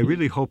 I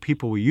really hope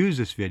people will use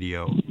this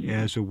video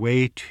as a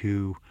way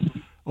to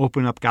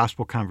open up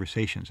gospel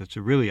conversations. It's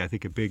I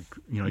think, a big.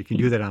 You can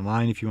do that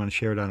online if you want to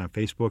share it on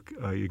Facebook.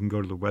 You can go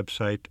to the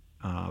website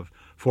of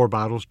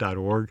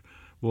 4bottles.org.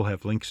 We'll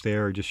have links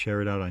there, or just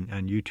share it out on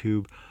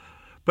YouTube.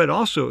 But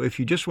also, if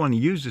you just want to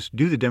use this,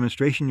 do the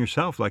demonstration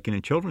yourself, like in a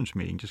children's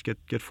meeting. Just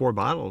get 4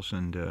 bottles.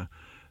 And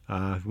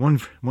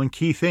one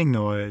key thing,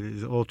 though, a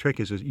little trick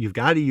is you've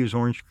got to use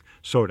orange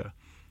soda.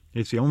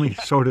 It's the only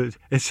soda.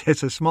 It's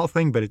a small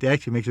thing, but it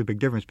actually makes a big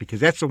difference because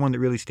that's the one that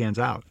really stands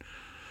out.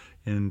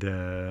 And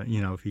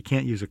if you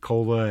can't use a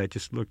cola, it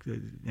just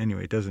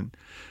anyway. It doesn't.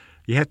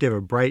 You have to have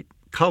a bright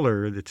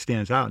color that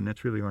stands out, and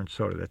that's really orange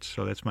soda.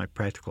 That's my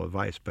practical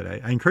advice. But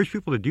I encourage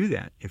people to do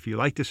that. If you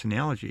like this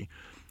analogy.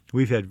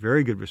 We've had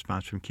very good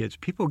response from kids.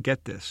 People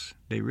get this.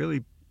 They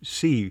really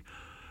see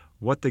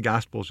what the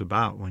gospel is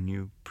about when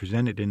you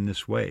present it in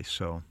this way.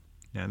 So,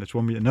 that's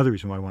another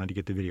reason why I wanted to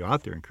get the video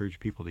out there, encourage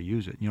people to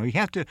use it. You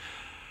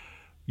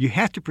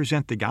have to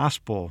present the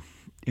gospel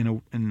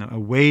in a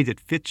way that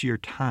fits your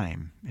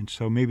time. And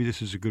so maybe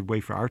this is a good way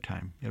for our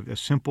time. A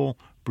simple,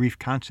 brief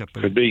concept,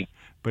 but it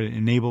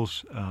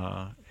enables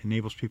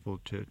people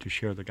to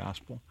share the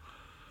gospel.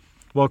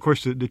 Well, of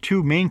course, the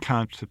 2 main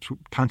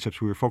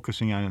concepts we were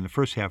focusing on in the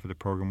first half of the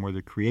program were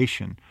the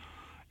creation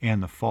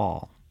and the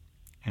fall.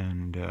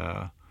 And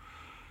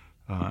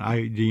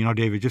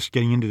David, just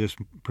getting into this,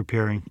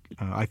 preparing,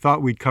 I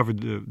thought we'd covered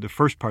the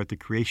first part, the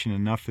creation,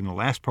 enough in the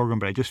last program,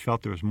 but I just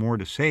felt there was more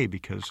to say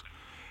because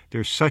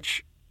there's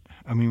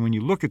when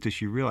you look at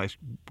this, you realize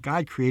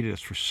God created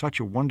us for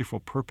such a wonderful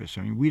purpose.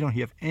 We don't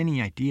have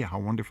any idea how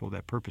wonderful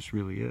that purpose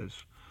really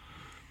is.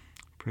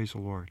 Praise the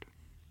Lord.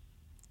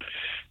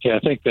 Yeah, I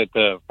think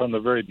that from the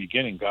very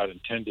beginning, God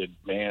intended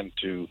man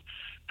to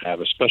have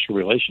a special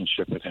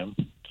relationship with him.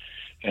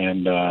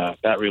 And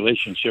that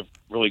relationship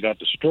really got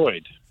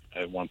destroyed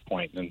at one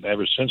point. And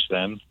ever since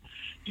then,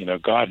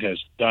 God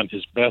has done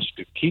his best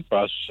to keep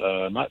us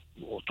not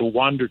to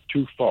wander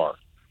too far.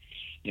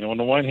 On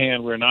the one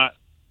hand, we're not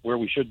where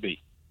we should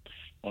be.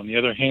 On the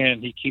other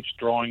hand, he keeps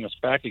drawing us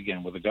back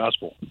again with the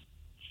gospel.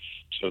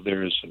 So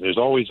there's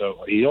always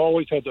he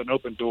always has an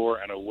open door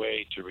and a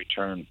way to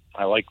return.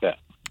 I like that.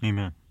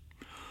 Amen.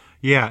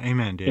 Yeah,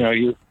 amen,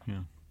 Dave.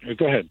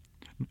 Go ahead.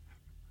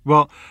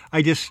 Well,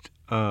 I just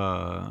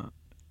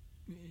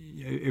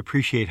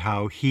appreciate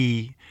how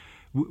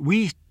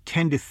we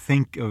tend to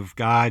think of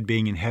God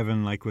being in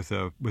heaven like with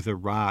a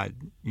rod,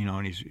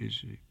 and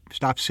he's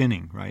stop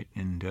sinning, right?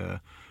 And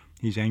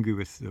he's angry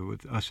with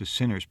us as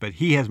sinners, but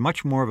he has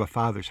much more of a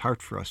father's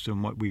heart for us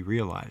than what we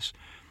realize.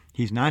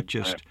 He's not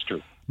just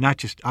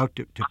out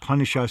to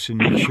punish us and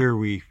make sure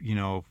we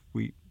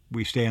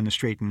stay on the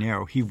straight and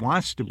narrow. He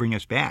wants to bring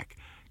us back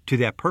to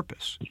that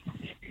purpose,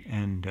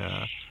 and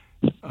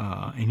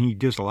he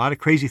does a lot of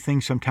crazy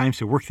things sometimes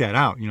to work that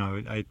out.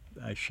 I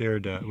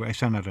shared, I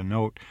sent out a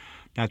note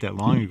not that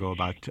long ago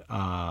about,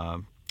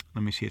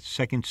 let me see, it's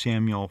 2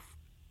 Samuel,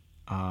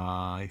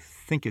 I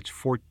think it's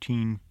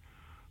 14.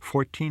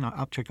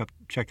 I'll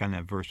check on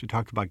that verse. We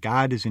talked about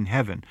God is in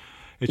heaven.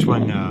 It's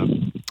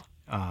when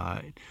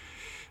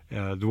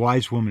the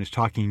wise woman is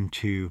talking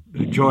to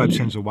Joab,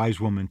 sends a wise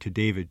woman to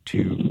David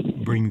to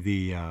bring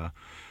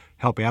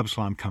help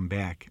Absalom come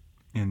back,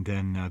 and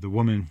then the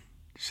woman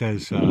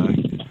says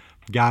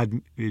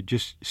God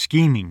just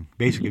scheming,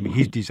 basically.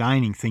 He's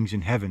designing things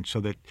in heaven so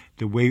that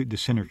the way the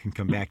sinner can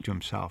come back to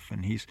himself,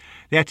 and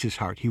that's his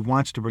heart. He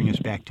wants to bring us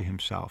back to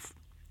himself,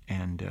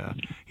 and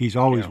he's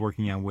always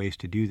working on ways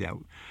to do that.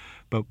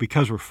 But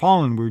because we're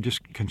fallen, we're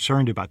just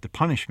concerned about the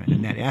punishment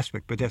in that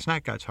aspect. But that's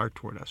not God's heart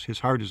toward us. His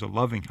heart is a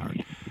loving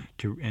heart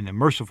and a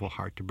merciful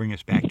heart to bring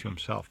us back to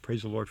himself.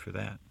 Praise the Lord for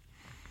that.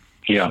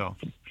 Yeah.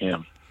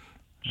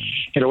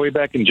 Way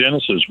back in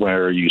Genesis,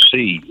 where you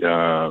see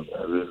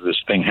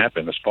this thing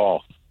happen, this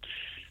fall,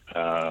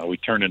 we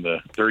turn into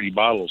dirty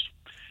bottles.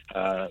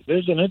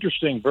 There's an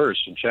interesting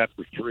verse in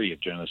chapter 3 of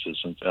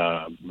Genesis,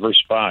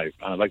 verse 5.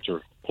 I'd like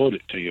to quote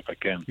it to you if I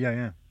can.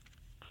 Yeah.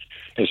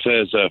 It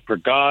says, for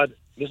God,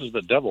 this is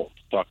the devil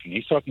talking.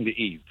 He's talking to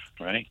Eve,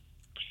 right?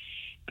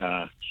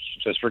 It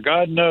says, for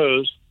God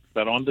knows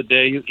that on the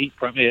day you eat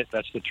from it,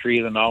 that's the tree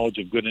of the knowledge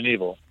of good and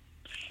evil,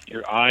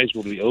 your eyes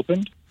will be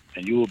opened,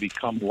 and you will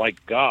become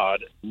like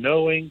God,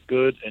 knowing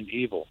good and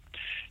evil.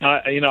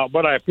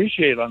 What I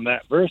appreciate on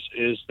that verse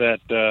is that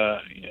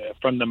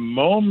from the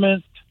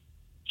moment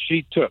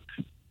she took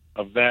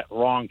of that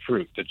wrong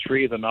fruit, the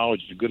tree of the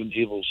knowledge of good and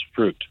evil's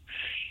fruit,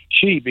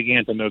 she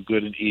began to know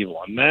good and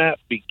evil. And that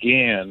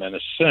began, in a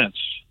sense,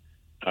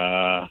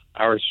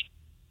 our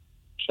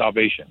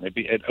salvation.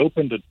 It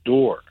opened a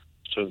door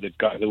so that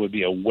there would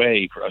be a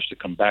way for us to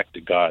come back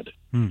to God.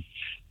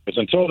 Because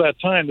until that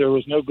time, there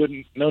was no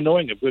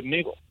knowing of good and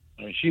evil.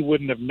 I mean, she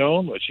wouldn't have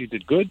known what she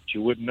did good. She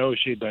wouldn't know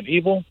she had done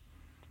evil.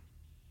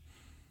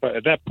 But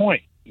at that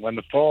point, when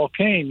the fall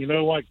came, you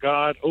know what?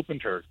 God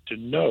opened her to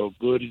know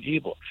good and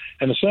evil.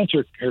 In a sense,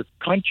 her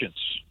conscience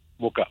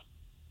woke up.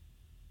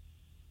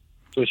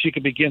 So she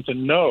could begin to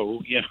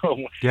know,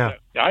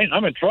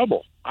 I'm in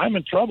trouble. I'm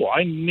in trouble.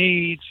 I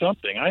need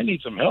something. I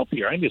need some help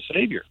here. I need a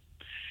Savior.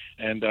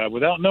 And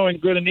without knowing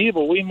good and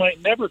evil, we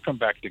might never come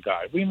back to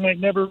God. We might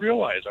never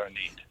realize our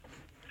need.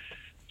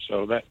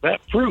 So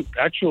that fruit,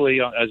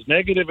 actually, as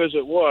negative as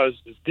it was,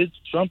 it did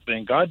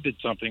something. God did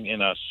something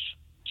in us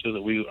so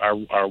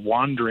that our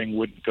wandering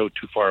wouldn't go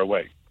too far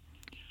away.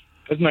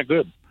 Isn't that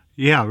good?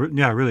 Yeah,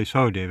 really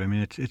so, Dave. I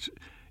mean, it's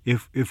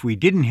if we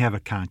didn't have a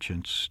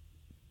conscience,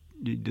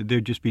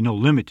 there'd just be no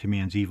limit to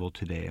man's evil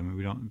today. I mean,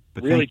 we don't.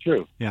 But really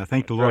true. Yeah,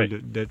 thank the That's Lord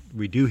right. that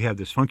we do have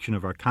this function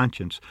of our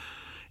conscience,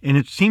 and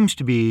it seems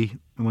to be,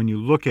 when you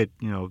look at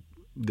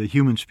the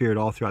human spirit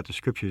all throughout the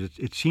Scriptures,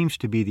 it seems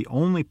to be the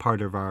only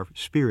part of our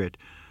spirit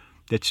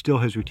that still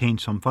has retained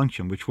some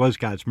function, which was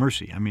God's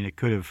mercy. I mean, it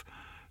could have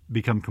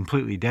become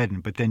completely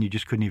deadened, but then you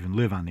just couldn't even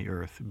live on the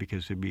earth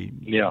because it'd be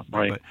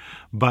right.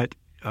 But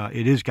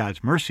it is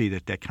God's mercy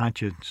that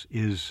conscience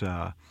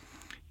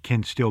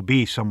can still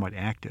be somewhat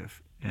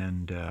active,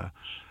 and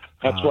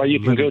that's why you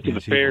can go to the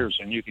against fairs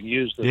and you can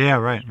use the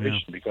right,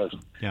 because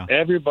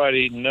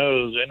everybody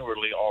knows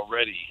inwardly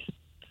already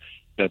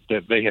that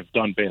they have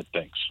done bad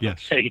things.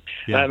 Yes, okay?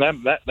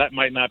 That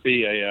might not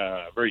be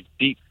a very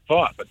deep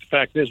thought, but the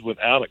fact is,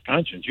 without a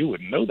conscience, you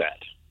wouldn't know that.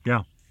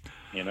 Yeah,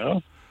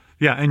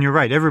 Yeah, and you're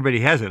right. Everybody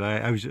has it.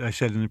 I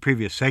said in the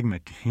previous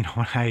segment,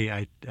 when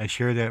I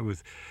share that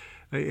with,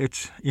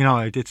 it's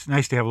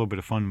nice to have a little bit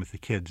of fun with the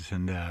kids,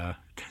 and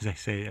as I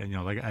say,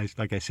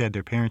 like I said,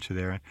 their parents are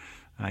there, and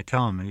I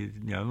tell them,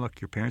 look,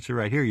 your parents are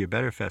right here. You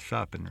better fess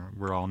up, and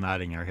we're all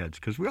nodding our heads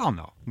because we all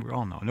know.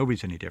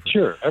 Nobody's any different.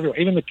 Sure, everyone,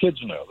 even the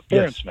kids know, the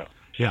parents know.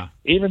 Yeah.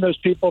 Even those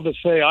people that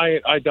say,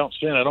 I don't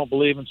sin, I don't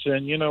believe in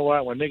sin. You know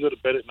what? When they go to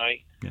bed at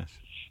night,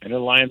 and they're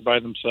lying by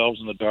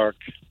themselves in the dark,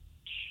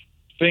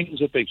 things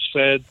that they've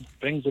said,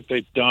 things that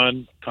they've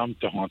done come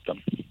to haunt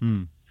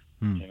them.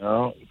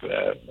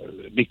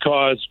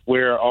 Because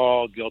we're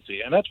all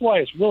guilty. And that's why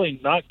it's really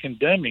not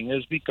condemning,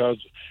 is because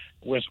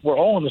we're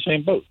all in the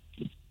same boat.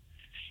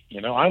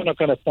 I'm not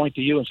going to point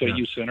to you and say,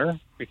 you sinner,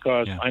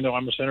 because I know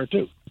I'm a sinner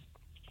too.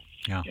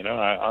 Yeah.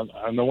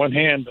 On the one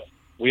hand,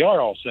 we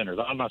are all sinners.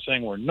 I'm not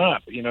saying we're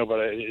not, but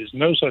there's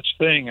no such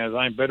thing as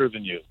I'm better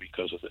than you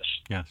because of this.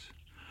 Yes.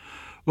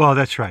 Well,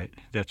 that's right.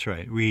 That's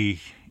right.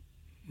 We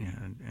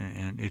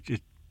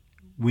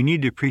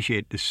need to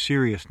appreciate the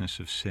seriousness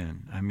of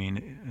sin. I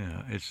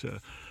mean, it's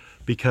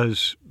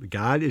because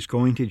God is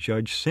going to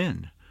judge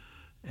sin,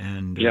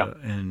 and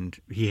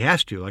He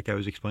has to. Like I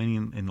was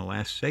explaining in the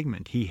last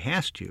segment, He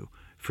has to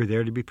for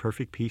there to be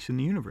perfect peace in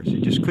the universe.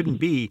 It just couldn't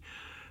be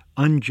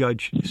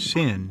unjudged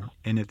sin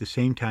and at the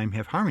same time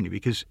have harmony,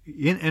 because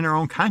in our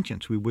own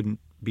conscience we wouldn't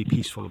be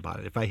peaceful about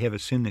it if I have a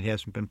sin that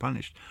hasn't been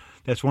punished.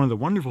 That's one of the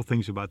wonderful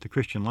things about the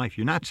Christian life.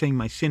 You're not saying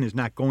my sin is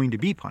not going to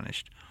be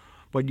punished.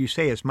 What you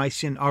say is my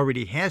sin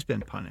already has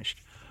been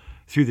punished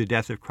through the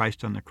death of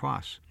Christ on the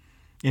cross.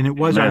 And it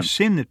was our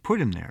sin that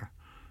put Him there.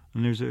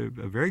 And there's a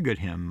very good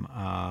hymn,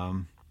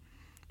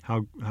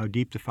 how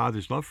deep the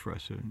Father's love for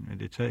us.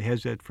 And it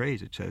has that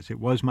phrase. It says, it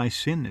was my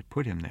sin that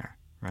put Him there,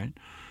 right?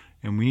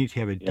 And we need to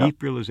have a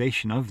deep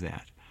realization of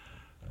that.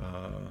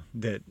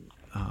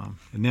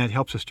 And that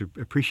helps us to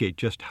appreciate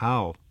just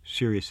how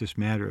serious this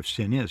matter of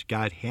sin is.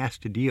 God has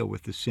to deal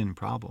with the sin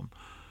problem.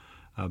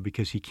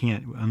 Because He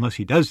can't, unless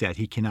He does that,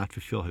 He cannot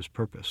fulfill His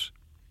purpose.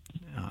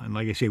 And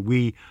like I say,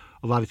 a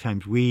lot of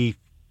times we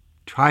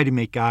try to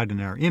make God in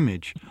our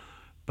image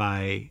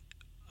by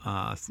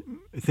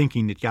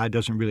thinking that God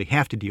doesn't really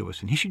have to deal with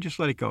sin. He should just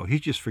let it go. He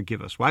should just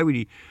forgive us. Why would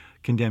He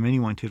condemn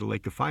anyone to the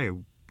lake of fire?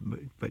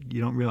 But you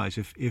don't realize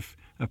if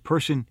a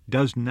person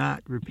does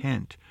not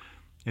repent,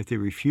 if they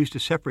refuse to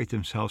separate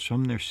themselves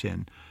from their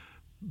sin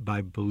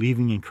by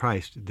believing in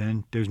Christ,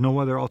 then there's no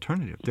other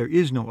alternative. There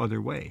is no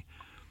other way.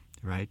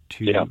 Right,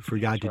 for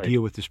God to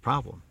deal with this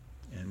problem,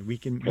 and we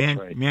can.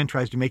 Man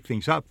tries to make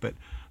things up, but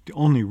the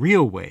only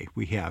real way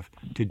we have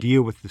to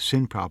deal with the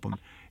sin problem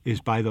is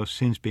by those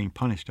sins being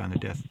punished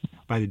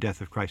by the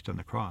death of Christ on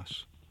the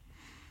cross.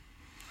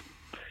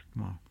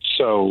 Wow.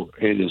 So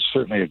it is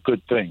certainly a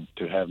good thing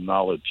to have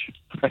knowledge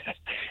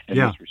in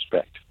this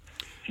respect.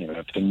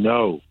 To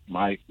know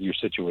your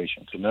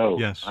situation, to know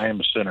I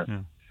am a sinner. Yeah.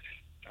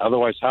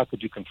 Otherwise, how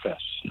could you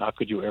confess? How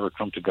could you ever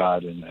come to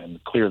God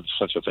and clear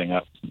such a thing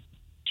up?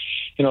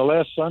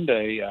 Last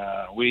Sunday,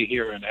 we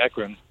here in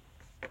Akron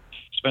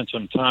spent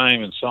some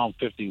time in Psalm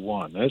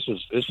 51. This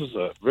is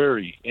a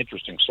very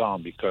interesting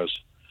psalm because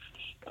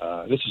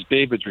this is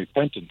David's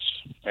repentance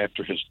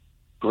after his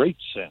great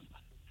sin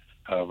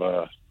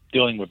of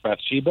dealing with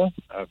Bathsheba.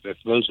 If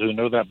those who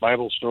know that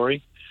Bible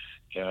story,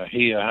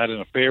 he had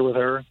an affair with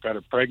her, got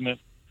her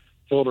pregnant,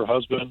 killed her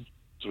husband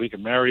so he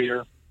could marry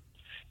her,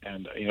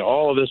 And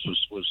all of this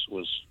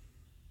was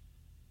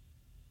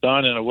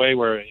done in a way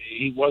where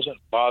he wasn't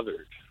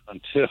bothered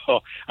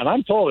until, and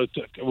I'm told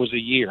it was a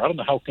year. I don't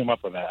know how he came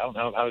up with that. I don't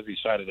know how he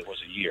decided it was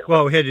a year.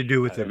 Well, it had to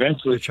do with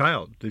eventually the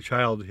child. The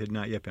child had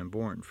not yet been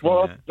born.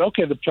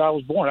 Okay, the child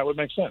was born. That would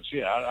make sense.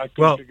 Yeah, I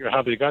couldn't figure out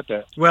how they got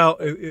that. Well,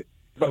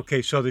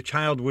 okay, so the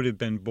child would have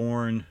been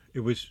born. It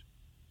was,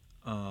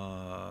 it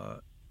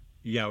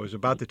was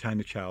about the time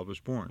the child was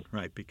born,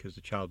 right? Because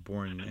the child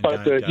born and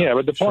died.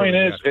 But the point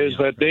is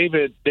that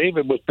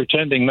David was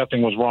pretending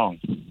nothing was wrong.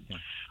 Yeah.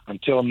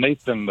 Until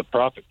Nathan the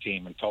prophet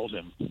came and told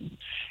him.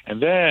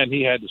 And then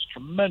he had this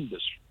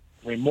tremendous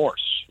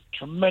remorse,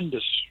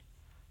 tremendous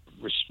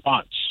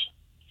response,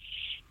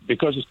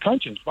 because his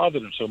conscience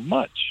bothered him so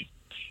much.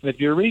 And if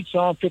you read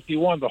Psalm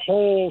 51, the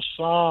whole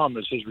psalm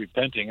is his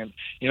repenting. And,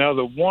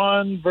 the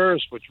one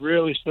verse which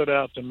really stood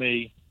out to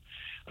me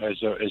is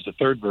the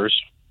third verse.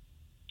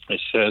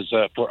 It says,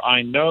 for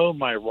I know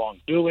my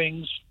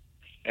wrongdoings,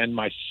 and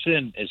my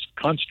sin is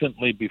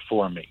constantly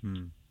before me.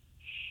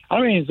 I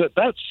mean,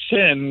 that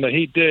sin that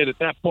he did at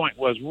that point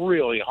was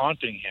really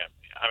haunting him.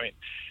 I mean,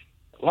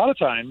 a lot of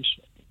times,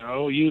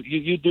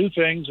 you do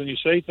things and you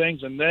say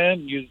things, and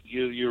then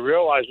you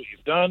realize what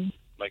you've done,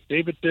 like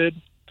David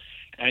did,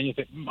 and you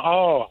think,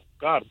 oh,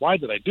 God, why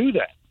did I do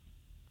that?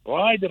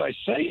 Why did I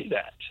say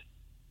that?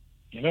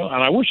 And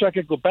I wish I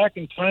could go back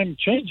in time and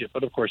change it,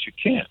 but of course you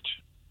can't.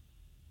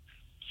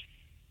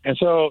 And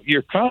so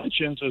your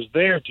conscience is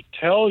there to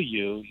tell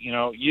you,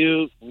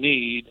 you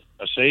need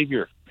a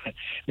Savior.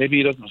 Maybe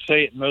he doesn't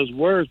say it in those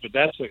words, but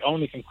that's the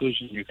only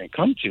conclusion you can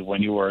come to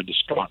when you are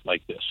distraught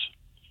like this.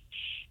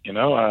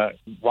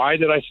 Why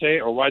did I say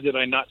or why did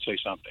I not say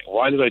something?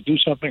 Why did I do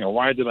something or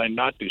why did I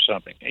not do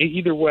something?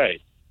 Either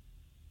way,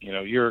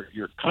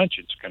 your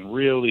conscience can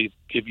really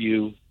give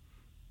you,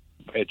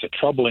 it's a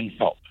troubling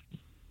help.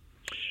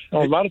 A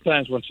lot of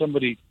times when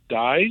somebody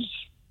dies,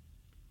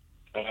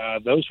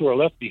 those who are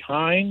left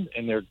behind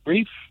in their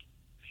grief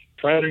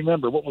try to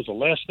remember, what was the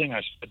last thing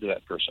I said to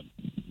that person?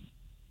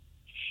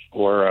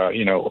 Or,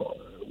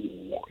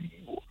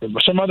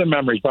 some other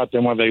memories about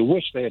them when they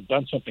wish they had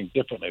done something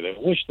differently. They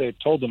wish they had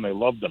told them they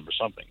loved them or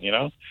something, In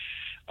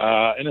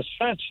a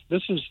sense,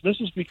 this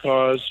is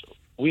because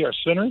we are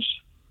sinners,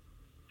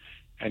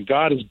 and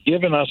God has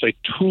given us a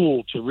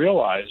tool to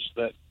realize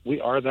that we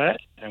are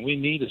that, and we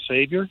need a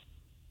Savior.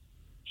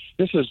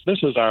 This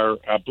is our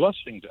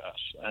blessing to us.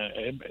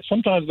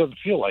 Sometimes it doesn't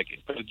feel like it,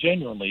 but it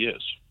genuinely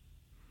is.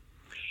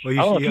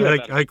 Well,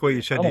 I like what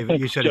you said, David.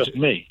 You said just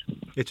me.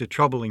 It's a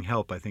troubling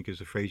help, I think, is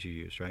the phrase you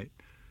used, right?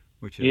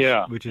 Which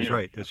is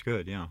right. That's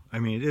good. Yeah. I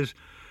mean, it is.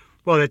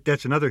 Well,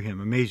 that's another hymn,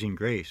 Amazing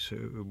Grace.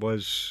 It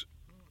was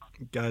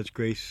God's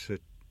grace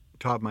that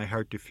taught my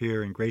heart to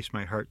fear, and grace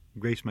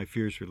my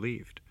fears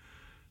relieved.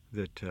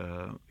 That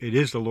it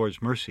is the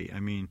Lord's mercy. I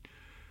mean,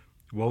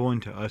 woe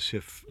unto us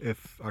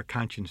if our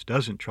conscience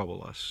doesn't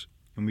trouble us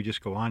and we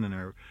just go on in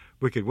our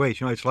wicked ways.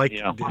 It's like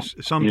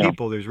some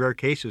people. There's rare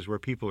cases where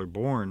people are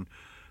born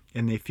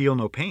and they feel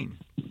no pain.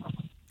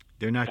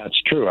 They're not.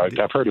 That's true.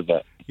 I've heard of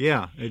that.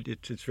 Yeah,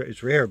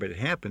 it's rare, but it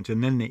happens.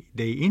 And then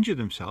they injure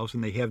themselves,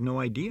 and they have no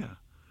idea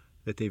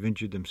that they've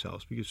injured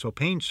themselves. So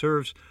pain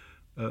serves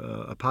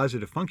a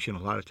positive function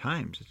a lot of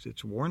times.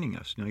 It's warning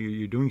us.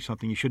 You're doing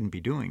something you shouldn't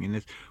be doing.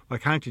 And our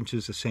conscience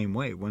is the same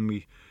way.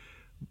 When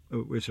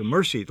it's a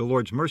mercy, the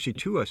Lord's mercy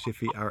to us,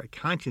 if our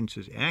conscience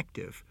is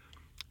active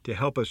to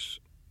help us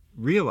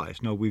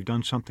realize, no, we've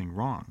done something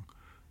wrong.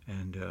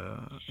 And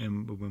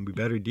when we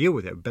better deal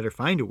with it, we better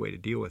find a way to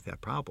deal with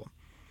that problem.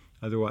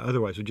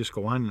 Otherwise, we'll just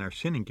go on in our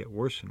sin and get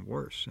worse and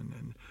worse.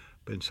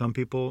 But in some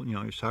people,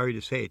 sorry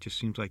to say, it just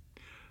seems like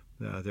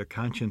their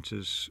conscience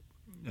is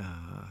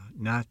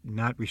not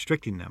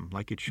restricting them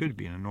like it should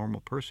be in a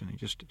normal person. It's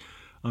just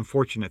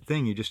unfortunate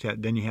thing. You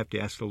have to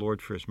ask the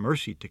Lord for His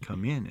mercy to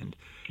come in and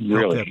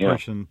help that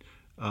person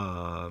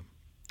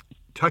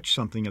touch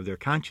something of their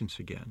conscience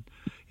again.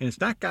 And it's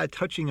not God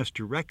touching us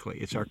directly.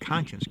 It's our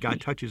conscience. God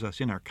touches us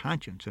in our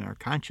conscience, and our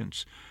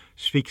conscience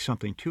speaks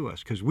something to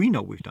us because we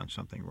know we've done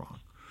something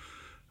wrong.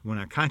 When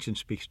our conscience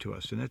speaks to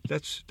us, and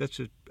that's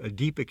a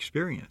deep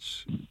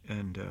experience,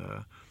 and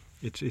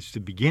it's the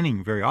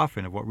beginning very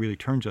often of what really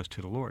turns us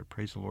to the Lord.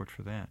 Praise the Lord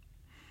for that.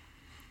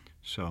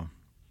 So,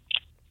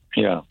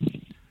 yeah,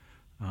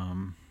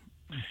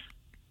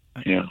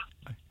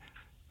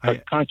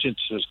 conscience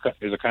is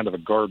a kind of a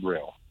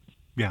guardrail.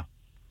 Yeah,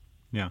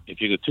 yeah. If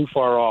you go too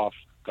far off,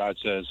 God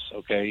says,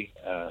 "Okay,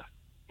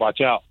 watch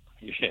out.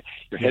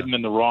 You're heading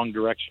in the wrong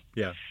direction."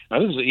 Yeah. Now,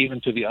 this is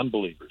even to the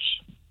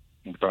unbelievers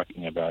I'm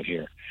talking about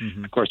here.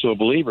 Mm-hmm. Of course, to a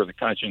believer, the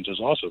conscience is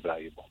also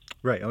valuable.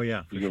 Right. Oh,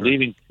 yeah. You're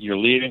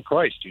leaving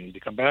Christ. You need to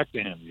come back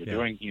to Him.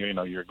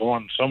 You're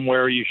going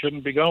somewhere you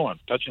shouldn't be going,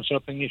 touching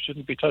something you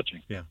shouldn't be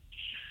touching. Yeah.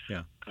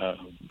 Yeah.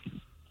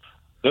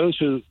 Those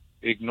who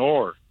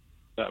ignore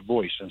that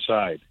voice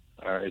inside,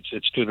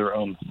 it's to their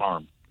own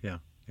harm. Yeah.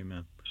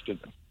 Amen. It's to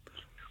them.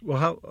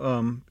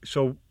 Well,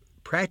 so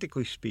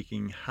practically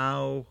speaking,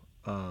 how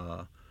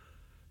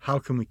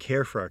can we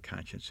care for our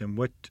conscience, and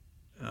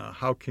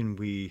how can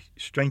we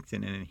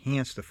strengthen and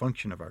enhance the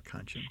function of our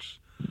conscience?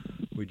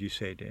 would you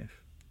say, Dave?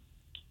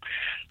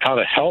 How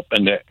to help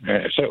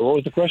so what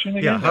was the question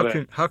again?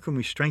 Yeah, how can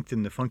we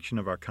strengthen the function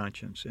of our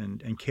conscience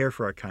and care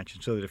for our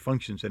conscience so that it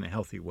functions in a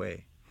healthy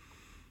way?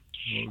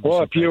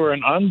 Well, if you're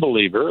an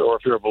unbeliever or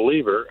if you're a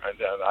believer,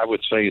 I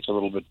would say it's a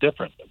little bit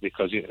different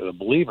because the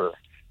believer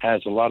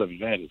has a lot of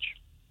advantage.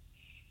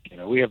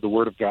 We have the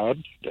Word of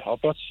God to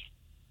help us.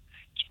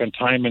 Spend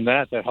time in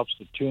that helps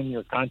to tune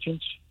your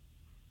conscience.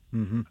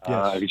 Mm-hmm.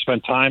 Yes. If you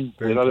spend time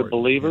with other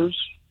believers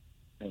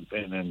and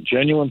in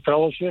genuine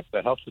fellowship,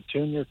 that helps to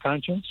tune your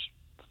conscience.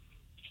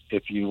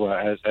 If you,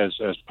 as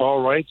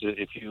Paul writes,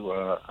 if you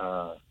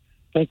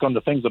think on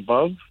the things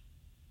above,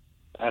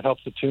 that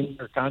helps to tune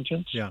your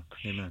conscience. Yeah,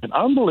 amen. An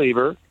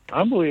unbeliever,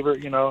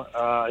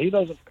 he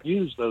doesn't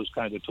use those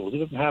kinds of tools. He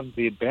doesn't have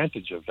the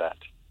advantage of that.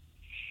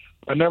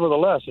 But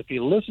nevertheless, if he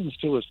listens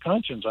to his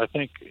conscience, I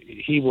think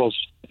he will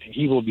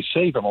be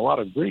saved from a lot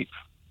of grief.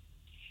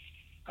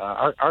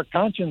 Our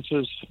conscience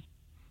is...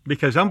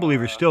 Because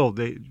unbelievers still,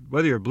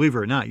 whether you're a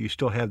believer or not, you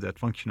still have that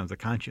function of the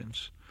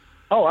conscience.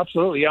 Oh,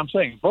 absolutely. I'm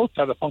saying both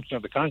have the function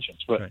of the conscience.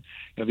 But right.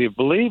 The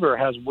believer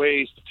has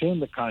ways to tune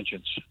the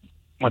conscience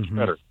much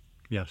better.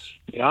 Yes.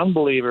 The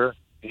unbeliever,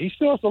 he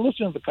still has to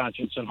listen to the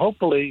conscience, and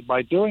hopefully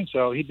by doing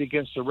so, he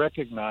begins to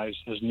recognize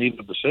his need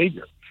of the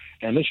Savior.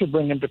 And this should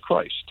bring him to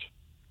Christ.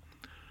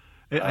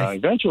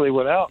 Eventually,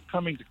 without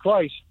coming to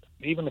Christ,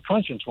 even the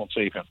conscience won't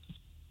save him.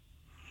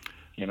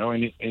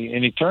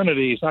 In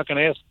eternity, he's not going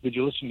to ask, did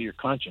you listen to your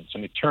conscience?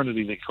 In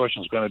eternity, the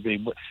question is going to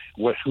be,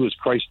 who is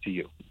Christ to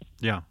you?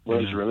 Yeah.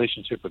 What is your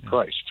relationship with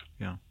Christ?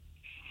 Yeah.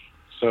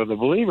 So the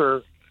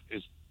believer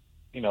is,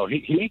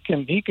 he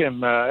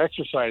can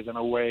exercise in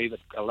a way that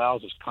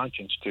allows his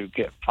conscience to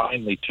get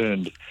finely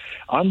tuned.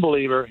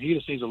 Unbeliever, he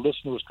just needs to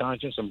listen to his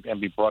conscience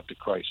and be brought to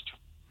Christ.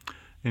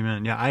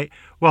 Amen. Yeah.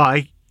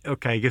 I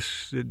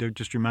guess it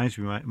just reminds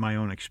me of my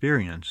own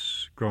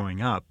experience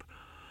growing up.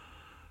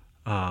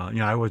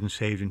 I wasn't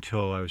saved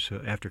until I was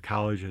after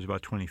college. I was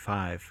about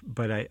 25,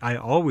 but I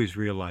always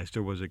realized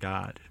there was a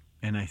God,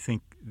 and I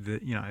think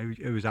that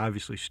it was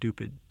obviously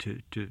stupid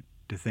to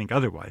think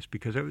otherwise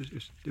because it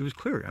was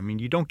clear. I mean,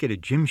 you don't get a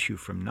gym shoe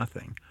from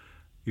nothing.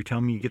 You're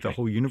telling me you get the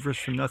whole universe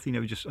from nothing? It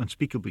was just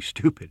unspeakably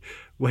stupid.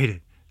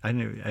 I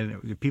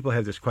know. People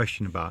have this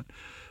question about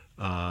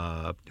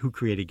who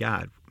created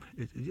God.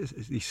 It's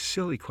these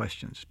silly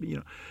questions.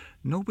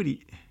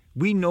 Nobody.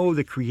 We know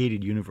the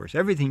created universe.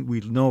 Everything we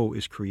know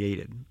is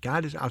created.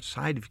 God is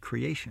outside of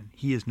creation.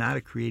 He is not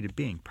a created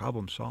being.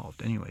 Problem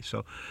solved. Anyway,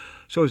 so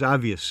it's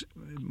obvious,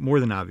 more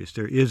than obvious,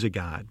 there is a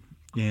God.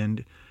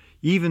 And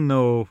even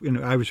though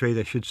I was raised,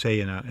 I should say,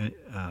 in a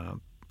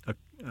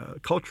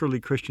culturally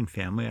Christian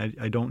family,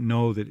 I don't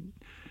know that,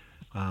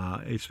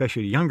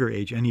 especially at a younger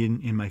age, any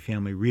in my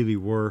family really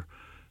were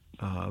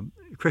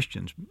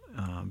Christians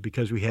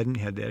because we hadn't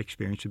had that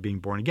experience of being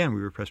born again.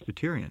 We were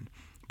Presbyterian,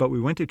 but we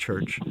went to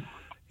church.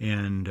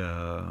 And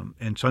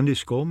Sunday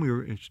school, we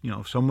were,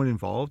 somewhat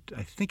involved.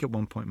 I think at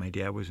one point my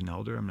dad was an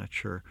elder. I'm not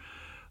sure,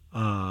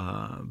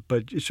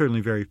 but it's certainly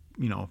very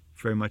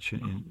much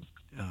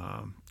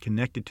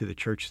connected to the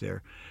church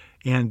there,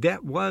 and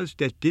that was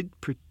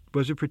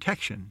a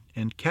protection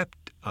and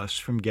kept us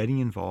from getting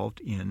involved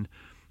in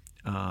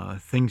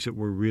things that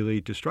were really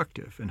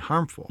destructive and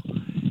harmful.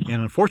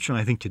 And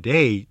unfortunately, I think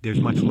today there's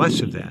much less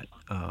of that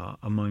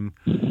among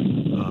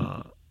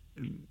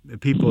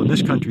people in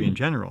this country in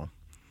general.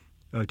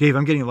 Dave,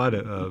 I'm getting a lot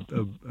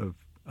of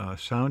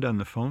sound on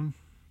the phone.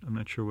 I'm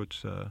not sure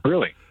what's...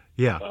 Really?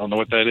 Yeah. I don't know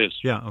what that is.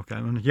 Yeah,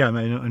 okay. Yeah,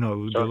 I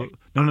know. Sorry.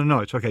 No,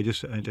 it's okay.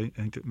 Just I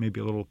think it may be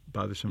a little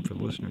bothersome for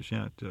the listeners.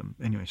 Yeah.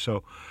 Anyway,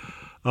 so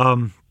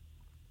I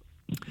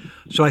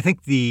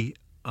think the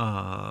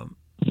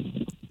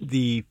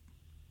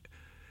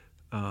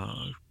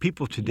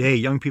people today,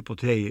 young people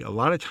today, a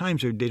lot of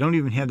times they don't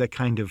even have that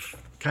kind of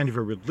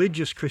a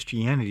religious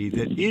Christianity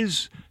that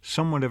is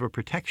somewhat of a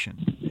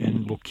protection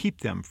and will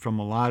keep them from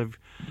a lot of,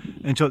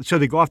 and so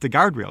they go off the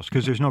guardrails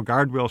because there's no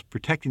guardrails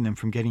protecting them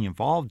from getting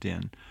involved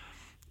in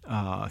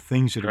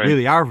things that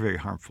really are very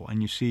harmful.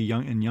 And you see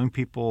young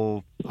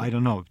people, I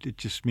don't know, it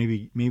just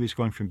maybe it's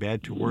going from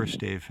bad to worse,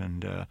 Dave.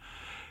 And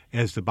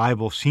as the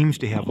Bible seems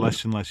to have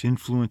less and less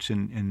influence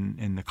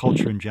in the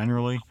culture in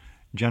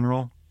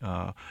general.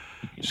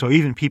 So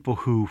even people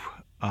who,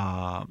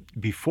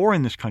 before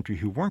in this country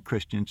who weren't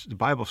Christians, the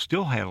Bible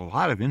still had a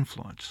lot of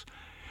influence.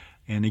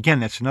 And again,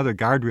 that's another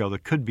guardrail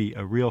that could be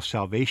a real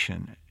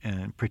salvation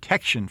and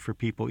protection for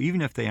people,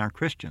 even if they aren't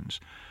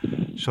Christians,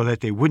 so that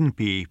they wouldn't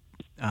be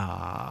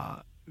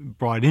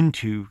brought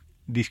into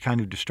these kind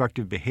of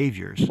destructive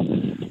behaviors.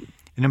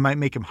 And it might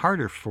make it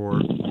harder for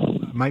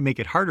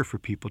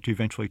people to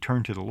eventually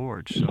turn to the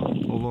Lord. So,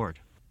 oh Lord.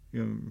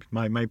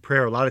 My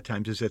prayer a lot of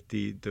times is that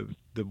the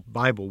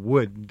Bible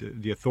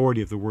would, the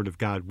authority of the Word of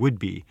God would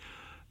be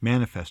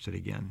manifested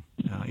again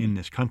in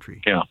this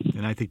country. Yeah.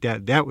 And I think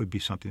that would be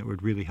something that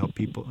would really help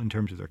people in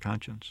terms of their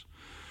conscience.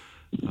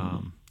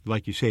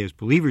 Like you say, as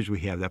believers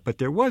we have that, but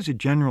there was a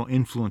general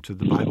influence of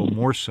the Bible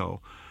more so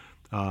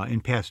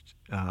in past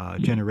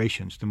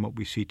generations than what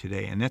we see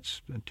today. And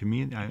that's, to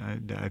me, I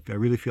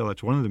really feel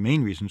that's one of the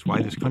main reasons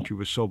why this country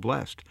was so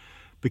blessed,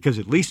 because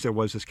at least there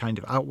was this kind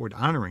of outward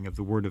honoring of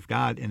the Word of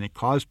God, and it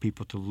caused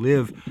people to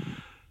live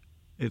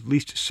at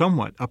least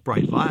somewhat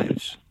upright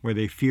lives where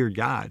they feared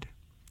God.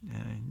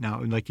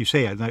 Now, like you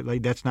say,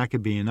 that's not going to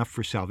be enough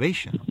for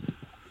salvation,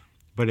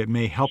 but it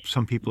may help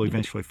some people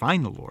eventually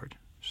find the Lord.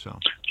 So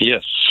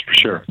yes, for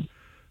sure.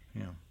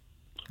 Yeah.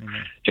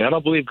 Amen. Yeah, I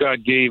don't believe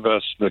God gave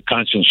us the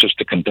conscience just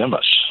to condemn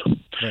us.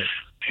 Right.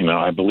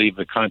 I believe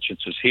the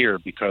conscience is here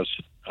because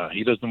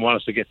He doesn't want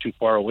us to get too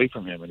far away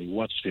from Him, and He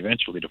wants us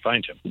eventually to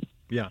find Him.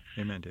 Yeah,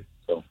 amen, dude.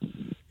 So,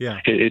 yeah,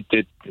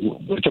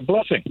 it's a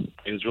blessing.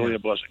 It is really a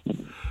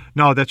blessing.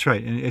 No, that's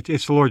right, and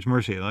it's the Lord's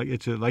mercy.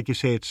 Like you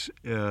say,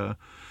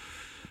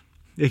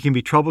 it can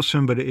be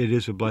troublesome, but it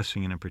is a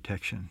blessing and a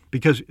protection.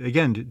 Because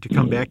again, to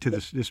come back to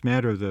this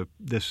matter of the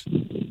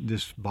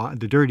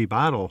dirty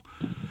bottle,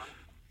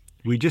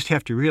 we just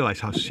have to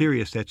realize how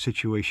serious that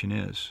situation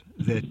is.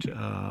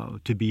 That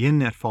to be in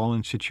that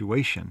fallen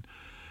situation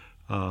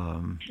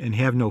and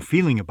have no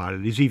feeling about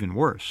it is even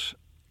worse.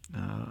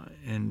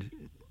 And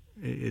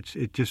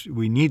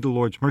we need the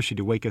Lord's mercy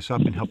to wake us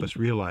up and help us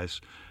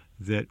realize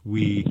that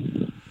we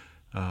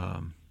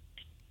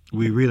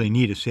really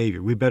need a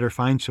Savior. We better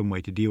find some way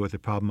to deal with the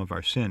problem of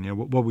our sin.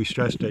 What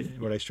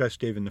I stressed,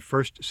 Dave, in the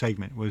first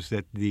segment was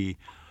that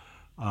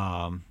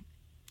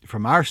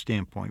from our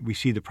standpoint, we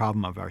see the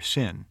problem of our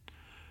sin.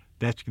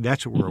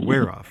 That's what we're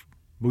aware of.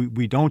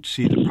 We don't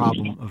see the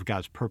problem of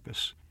God's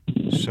purpose.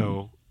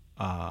 So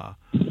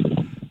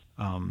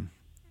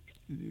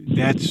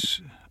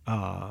that's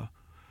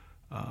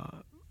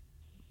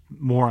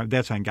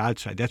that's on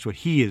God's side. That's what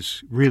He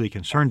is really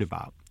concerned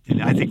about.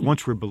 And I think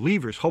once we're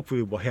believers,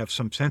 hopefully we'll have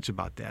some sense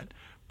about that.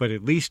 But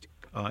at least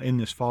in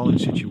this fallen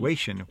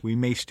situation, we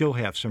may still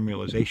have some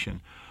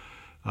realization.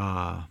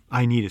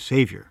 I need a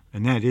Savior,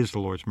 and that is the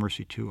Lord's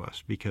mercy to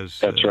us. Because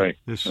that's right.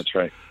 That's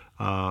right.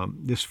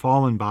 This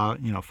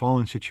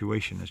fallen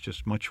situation is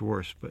just much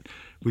worse. But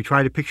we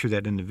try to picture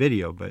that in the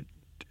video. But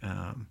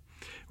I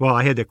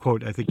had that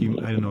quote. I think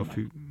I don't know if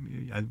you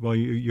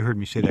heard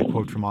me say that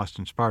quote from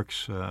Austin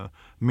Sparks.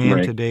 Man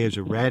right. today is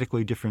a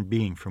radically different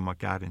being from what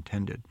God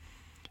intended.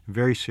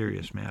 Very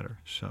serious matter.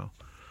 So,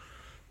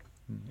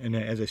 and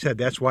as I said,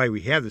 that's why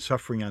we have the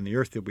suffering on the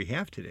earth that we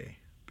have today,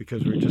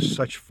 because we're just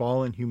such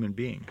fallen human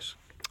beings.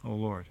 Oh,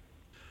 Lord.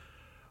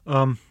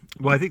 Well,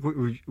 I think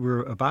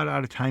we're about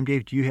out of time,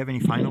 Dave. Do you have any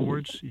final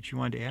words that you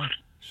wanted to add?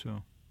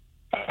 So,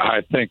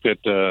 I think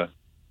that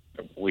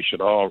we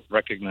should all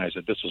recognize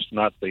that this is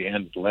not the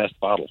end, the last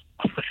bottle.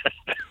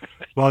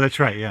 Well, that's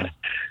right. Yeah.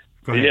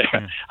 Go ahead.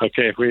 Yeah.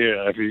 Okay.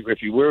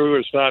 If you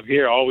were to stop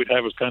here, all we'd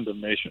have is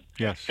condemnation.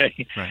 Yes.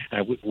 Okay? Right.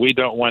 And we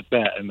don't want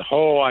that. And the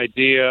whole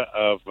idea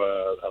of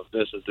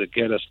this is to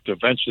get us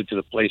eventually to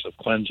the place of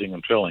cleansing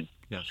and filling.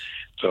 Yes.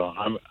 So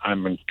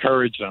I'm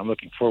encouraged. And I'm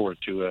looking forward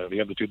to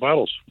the other two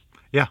bottles.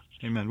 Yeah.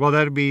 Amen. Well,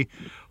 that'll be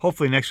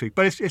hopefully next week.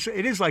 But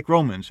it is like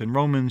Romans. In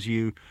Romans,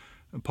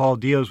 Paul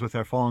deals with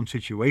our fallen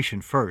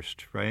situation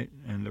first, right?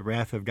 And the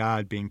wrath of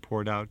God being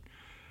poured out.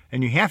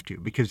 And you have to,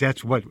 because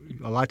that's what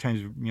a lot of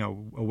times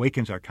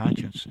awakens our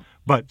conscience.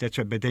 But that's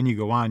right. But then you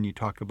go on and you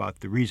talk about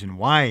the reason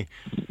why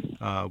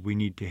we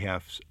need to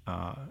have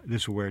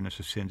this awareness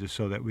of sins is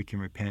so that we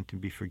can repent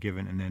and be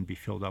forgiven and then be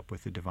filled up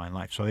with the divine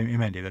life. So,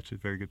 amen, Dave. That's a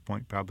very good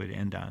point, probably to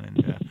end on.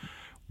 And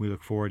we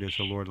look forward, as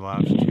the Lord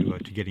allows,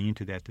 to getting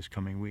into that this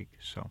coming week.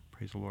 So,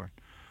 praise the Lord.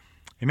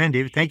 Amen,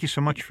 David. Thank you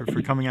so much for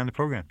coming on the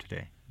program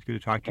today. It's good to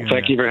talk to you.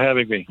 Thank you for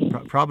having me.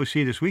 Probably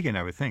see you this weekend,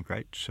 I would think,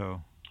 right?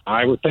 So.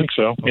 I would think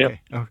so.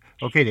 Okay. Yep.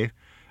 Okay, Dave.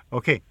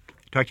 Okay.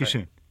 Talk to you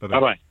soon. Bye-bye.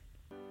 Bye-bye.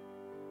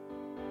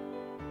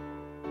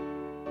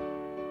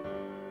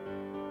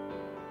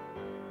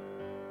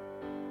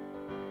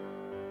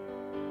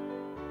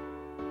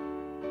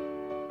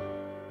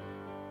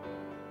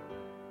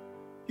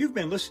 You've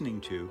been listening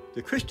to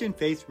the Christian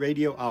Faith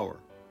Radio Hour.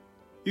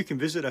 You can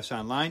visit us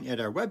online at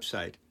our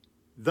website,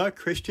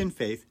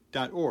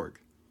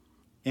 thechristianfaith.org.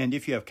 And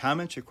if you have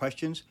comments or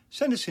questions,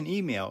 send us an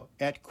email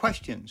at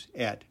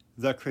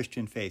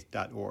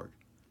questions@thechristianfaith.org.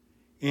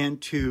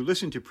 And to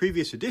listen to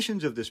previous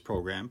editions of this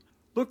program,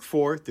 look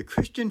for the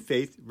Christian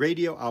Faith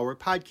Radio Hour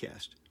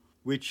podcast,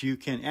 which you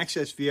can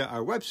access via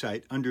our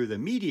website under the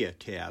Media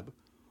tab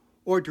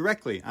or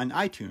directly on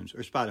iTunes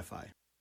or Spotify.